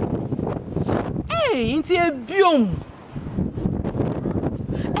 Hey, into a biome.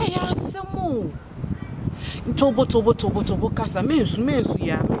 Hey, yeah, some more. Tobo, Casa, mensu,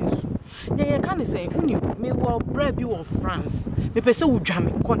 yeah, mensu. Yeah, can't say, only me will bread you of France. Me pesa u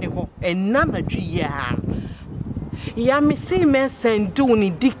jam, corner, and Nigerian. Yeah, me say me send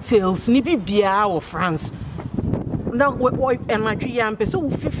doing details ni bibia of France. Now what and Nigerian person who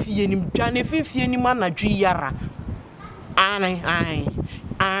 50 ni Jane 50 ni man Nigeria.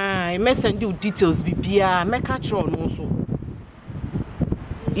 Aye, me send you details bibia me catch on also.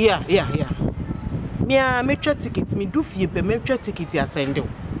 Yeah. Me try tickets me do fee pe me try ticket ya send you.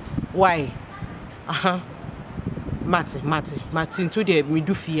 Why? Martin today me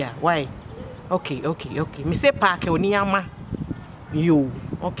do fee. Why? Okay. Me say park oni ama. You.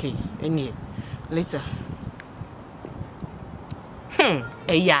 Okay. Any later.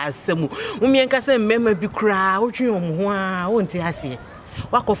 Ya semu. Umi enka say mema bi kra, wotwe omo ho a, wonte ase.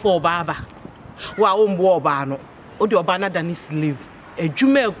 Wakofo oba. Wa ombo oba no. Odi oba na dani slave.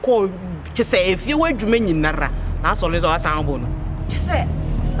 Adwuma ekọ che say efie wa adwuma nyinara. Na so le so asan bo no. Che say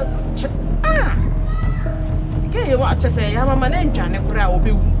ke ye wa che say ya mama na ntwane kra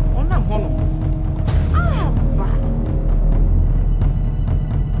obewu. Ona ho no.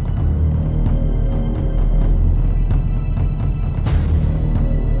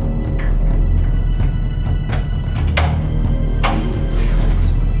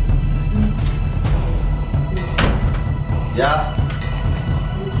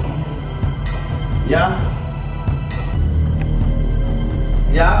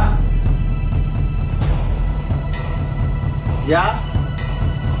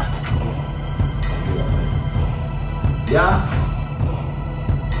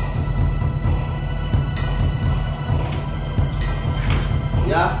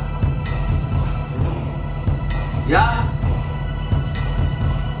 Yeah.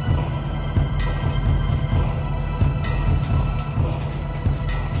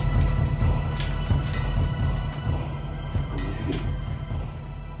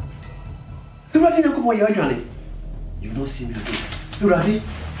 You ready to come on your journey? You don't see me again. You ready?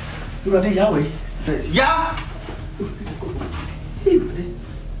 Yahweh? Yeah.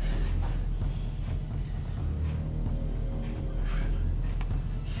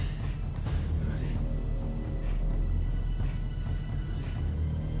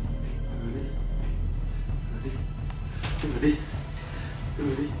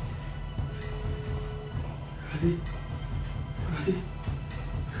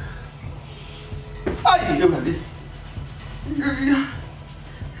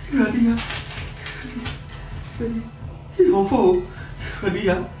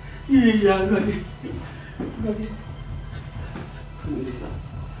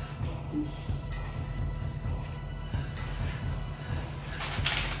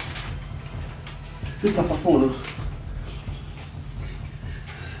 Sister Pafono.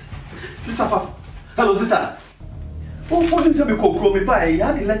 Sister Paf. Hello, sister. Oh, what did you call me by? You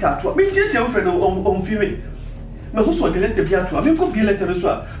had a letter to me. Tell your friend on filming. My husband was the letter to. I mean, could be a letter as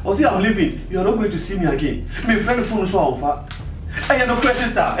well. Or say I'm leaving. You are not going to see me again. My friend phone so on. I am no question,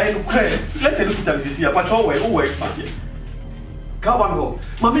 sister. I am clear. Let the look at this here. But all way, back here. Come on, go.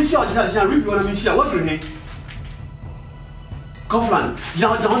 My mission is to review on mission. What do you need? Kaufland,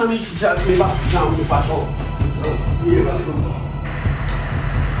 j'en ai mis mais pas j'en pas trop. Il est pas comme ça.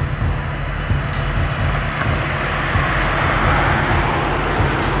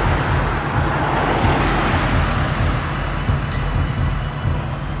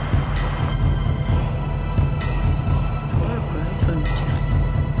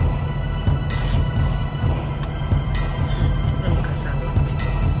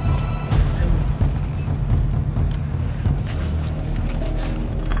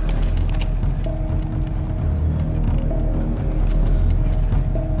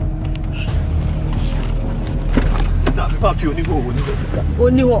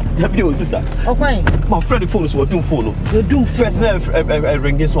 Only what? Your sister. Okay. My friend phone is what do phone. You do first I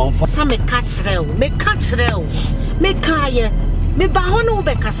ring this one for some catch rail, make catch rail, make kaya, me bahono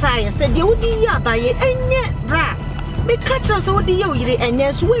be kasaya said you di ya by enye bra. Me catch us all the yo and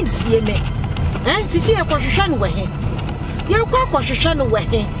yes win see me. Eh, see a question where he. You go question where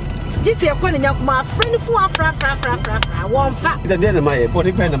he. This year when my friend for fra one fact. The day my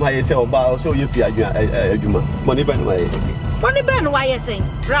body pen my say about so you feel money pen my money ben why you saying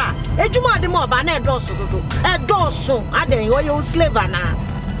bra ejuma de mo ba na edoso dodo edoso aden you slave na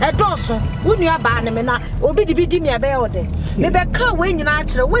edoso wonu aba na me na obi di me ebe ode me be ka we nyina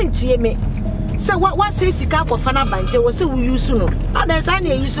akere wentie me say what say sika ko fa na bante wo say we use no aden say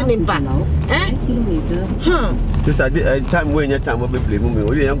na use ni pa eh sister time when your time we play me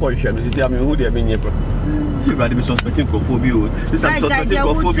we yan ko hwe no say am who dey be nye you rather be suspecting crophobia. This is suspecting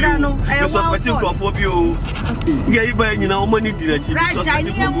crophobia. You suspecting crophobia. Yeah, you buy now money dinner cheap. Right, I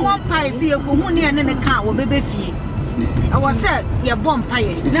need one pie. See you go money and then a car will be fee. I was said, you're bomb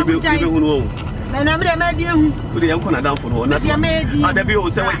pie. Never die. And I'm the medium. But I'm going down for one. That's your maid. I'll be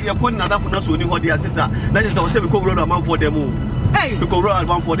also you're going down for us only what dear sister. That is also we go road a man for them. Hey, we go road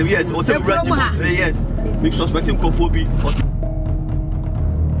one for them. Yes, or seven yes. We suspecting crophobia.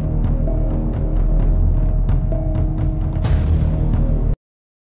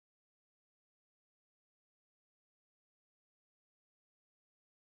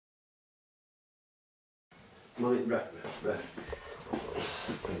 Mommy, right.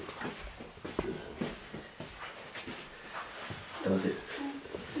 That was it.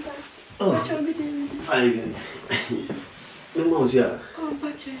 Oh, fine. No more, yeah. Oh,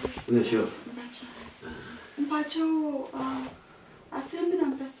 Bacha. Yeah, sure. Bacha, I send me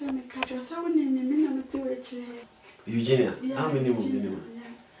a person, a catcher, so many minutes to it. Eugenia, how many more?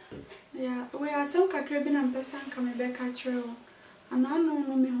 Yeah, we are some caribbean and person coming back at trail. And I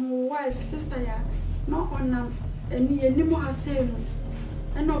know me who wife, sister, yeah. Not on any more has said,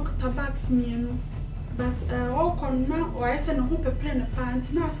 and no tabaks me, but all con now, or I send a hoop a plane of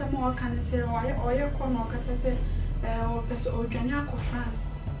pants, now some more can say, or your corner, as I say, or person or Janiaco France.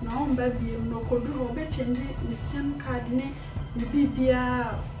 No, baby, no could do or be changing the same card name, the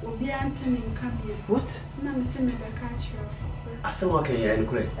BBA or be Anthony in Cambia. What? No, I'm saying the catcher. I saw walking here and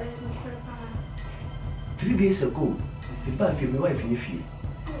correct. 3 days ago, the bad for my wife in the field.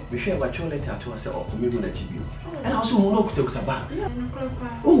 We share what your letter to us or community attribute. And also, we know to the bags.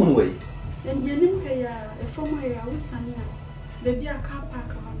 Oh, way. And you knew a former Sanya. Baby, a car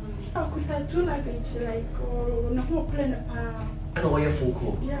park. I could do like or no more plane of power. I know why you're phone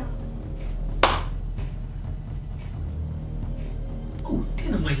call. Yeah. Oh,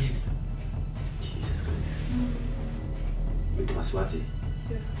 dinner, my head. Jesus Christ. It was what it.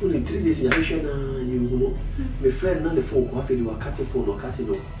 Only 3 days in addition, you know, my friend, not the phone, coffee, you are cutting phone or cutting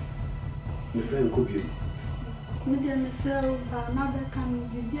off. My friend could you. Medium myself, another can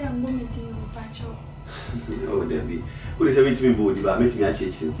be there, moving in Pacho. Oh, Debbie. Who is a meeting body, but meeting at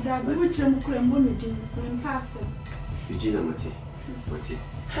church? That which I'm going to pass. Eugenia Mati.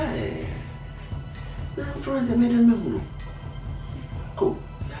 Hey. Now, for us, the maiden. Oh,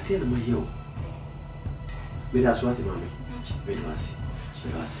 I did my yo. But that's what, mommy.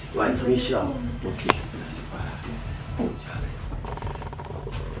 Why, Michelle? Okay, that's why. Oh, Charlie.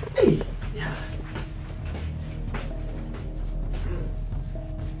 Hey, yeah.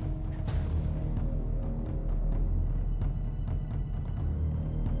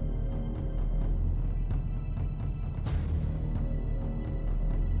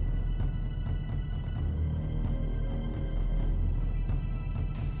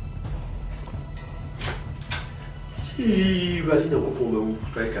 Imagina o povo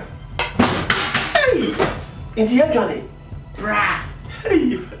pra cá. Ei! Entia Johnny. Bra.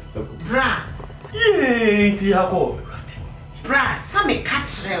 Ei! Bra. Entia ko. Bra, sa me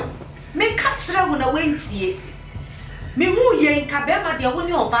catchrel. Me catchrel na wentie. Me hu ye nka be ma de wo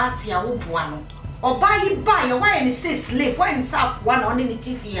ni oba atia wo boa no. Oba yi ba ye why ni say slave, why ni sa boa na oni ni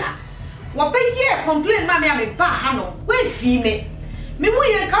TV a. Wo be ye complain ma me ba ha no. We fi me. Me mu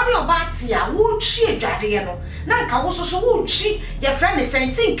ye nka ni oba atia wo twi adware no. Na nka wo so wo twi ye friend ni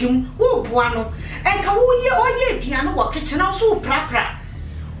sensinkim wo boa no. Enka wo ye oye aduane wo kitchen na so prapra.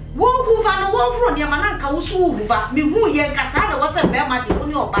 Wo huva no wo huro ne ma na nka wo so huva. Me hu ye nka sa na wo se be ma de wo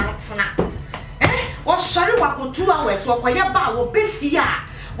ni oba atena. O sorry wakotu hours wakoye ba wo be fie a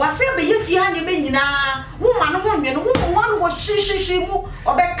wase be ye fie ha ne me nyina wo ma no ho nwe no wo no wo hyehyehye mu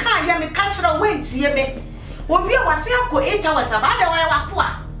obeka ya me ka kira wentie me obi a wase akọ 8 hours aba de wa wako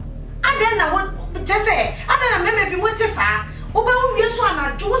a ade na wo jese ade na meme bi wote sa wo ba wo wie so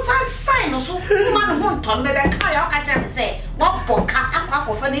anadwo san sign no so wo ma no ho nton me be ka ya o ka kira me se wo boka akwa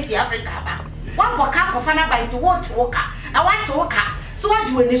akọfa ne fi Africa ba wo boka akọfa na ba nti wo te wo ka a wa te wo ka so wa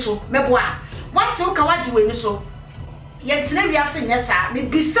di wani so meboa what you can watch when you so? Yet, never have seen yes, sir. Me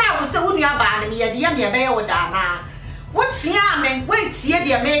beside was a woody about me at the end of the Dana. What's yamming? Wait, see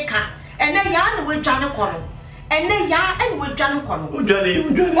the America, and then yarn with John O'Connell, and then yarn and with John O'Connell. Johnny,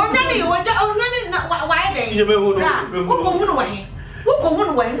 why they? You go one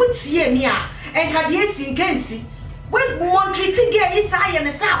away, would see me, and had yes in Kensi. When one treating gay is I and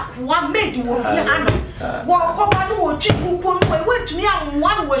a sap, one made you of Yano. Walk over the watch, who went to me on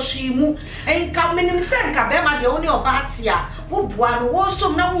one was she moved, and coming in Sanka, Bema, the only of Batia, who one was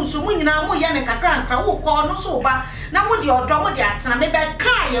so no so winning our Yanaka Grand Crow, call no sober. Now, would your drama that time, maybe I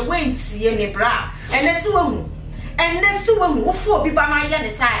can't wait to see any bra, and that's one. And that's the one who for be by my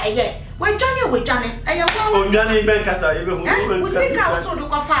Yanisa, yet. When Johnny, and your Johnny Bencasa, even who think I was so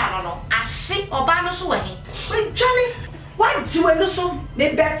look of Faro, a ship or Banos away. When Johnny, why do you so?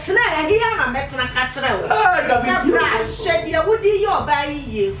 Maybe that's not a young man catch it out. I said, you would be your by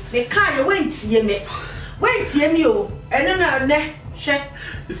you. The car went to me. Wait, you, and then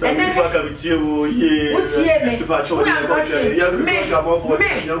it's not back with you, ye. What's ye? I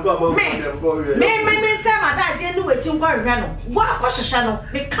didn't know what you were running. What was a channel?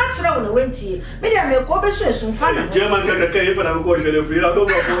 Me catch around the wind tea. Maybe I may go beside some fun. German can cave and I'm going to free. I don't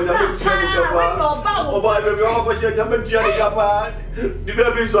know about the opposite. I'm a jelly capa. The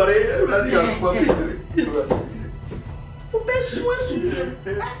baby sorry. Who best was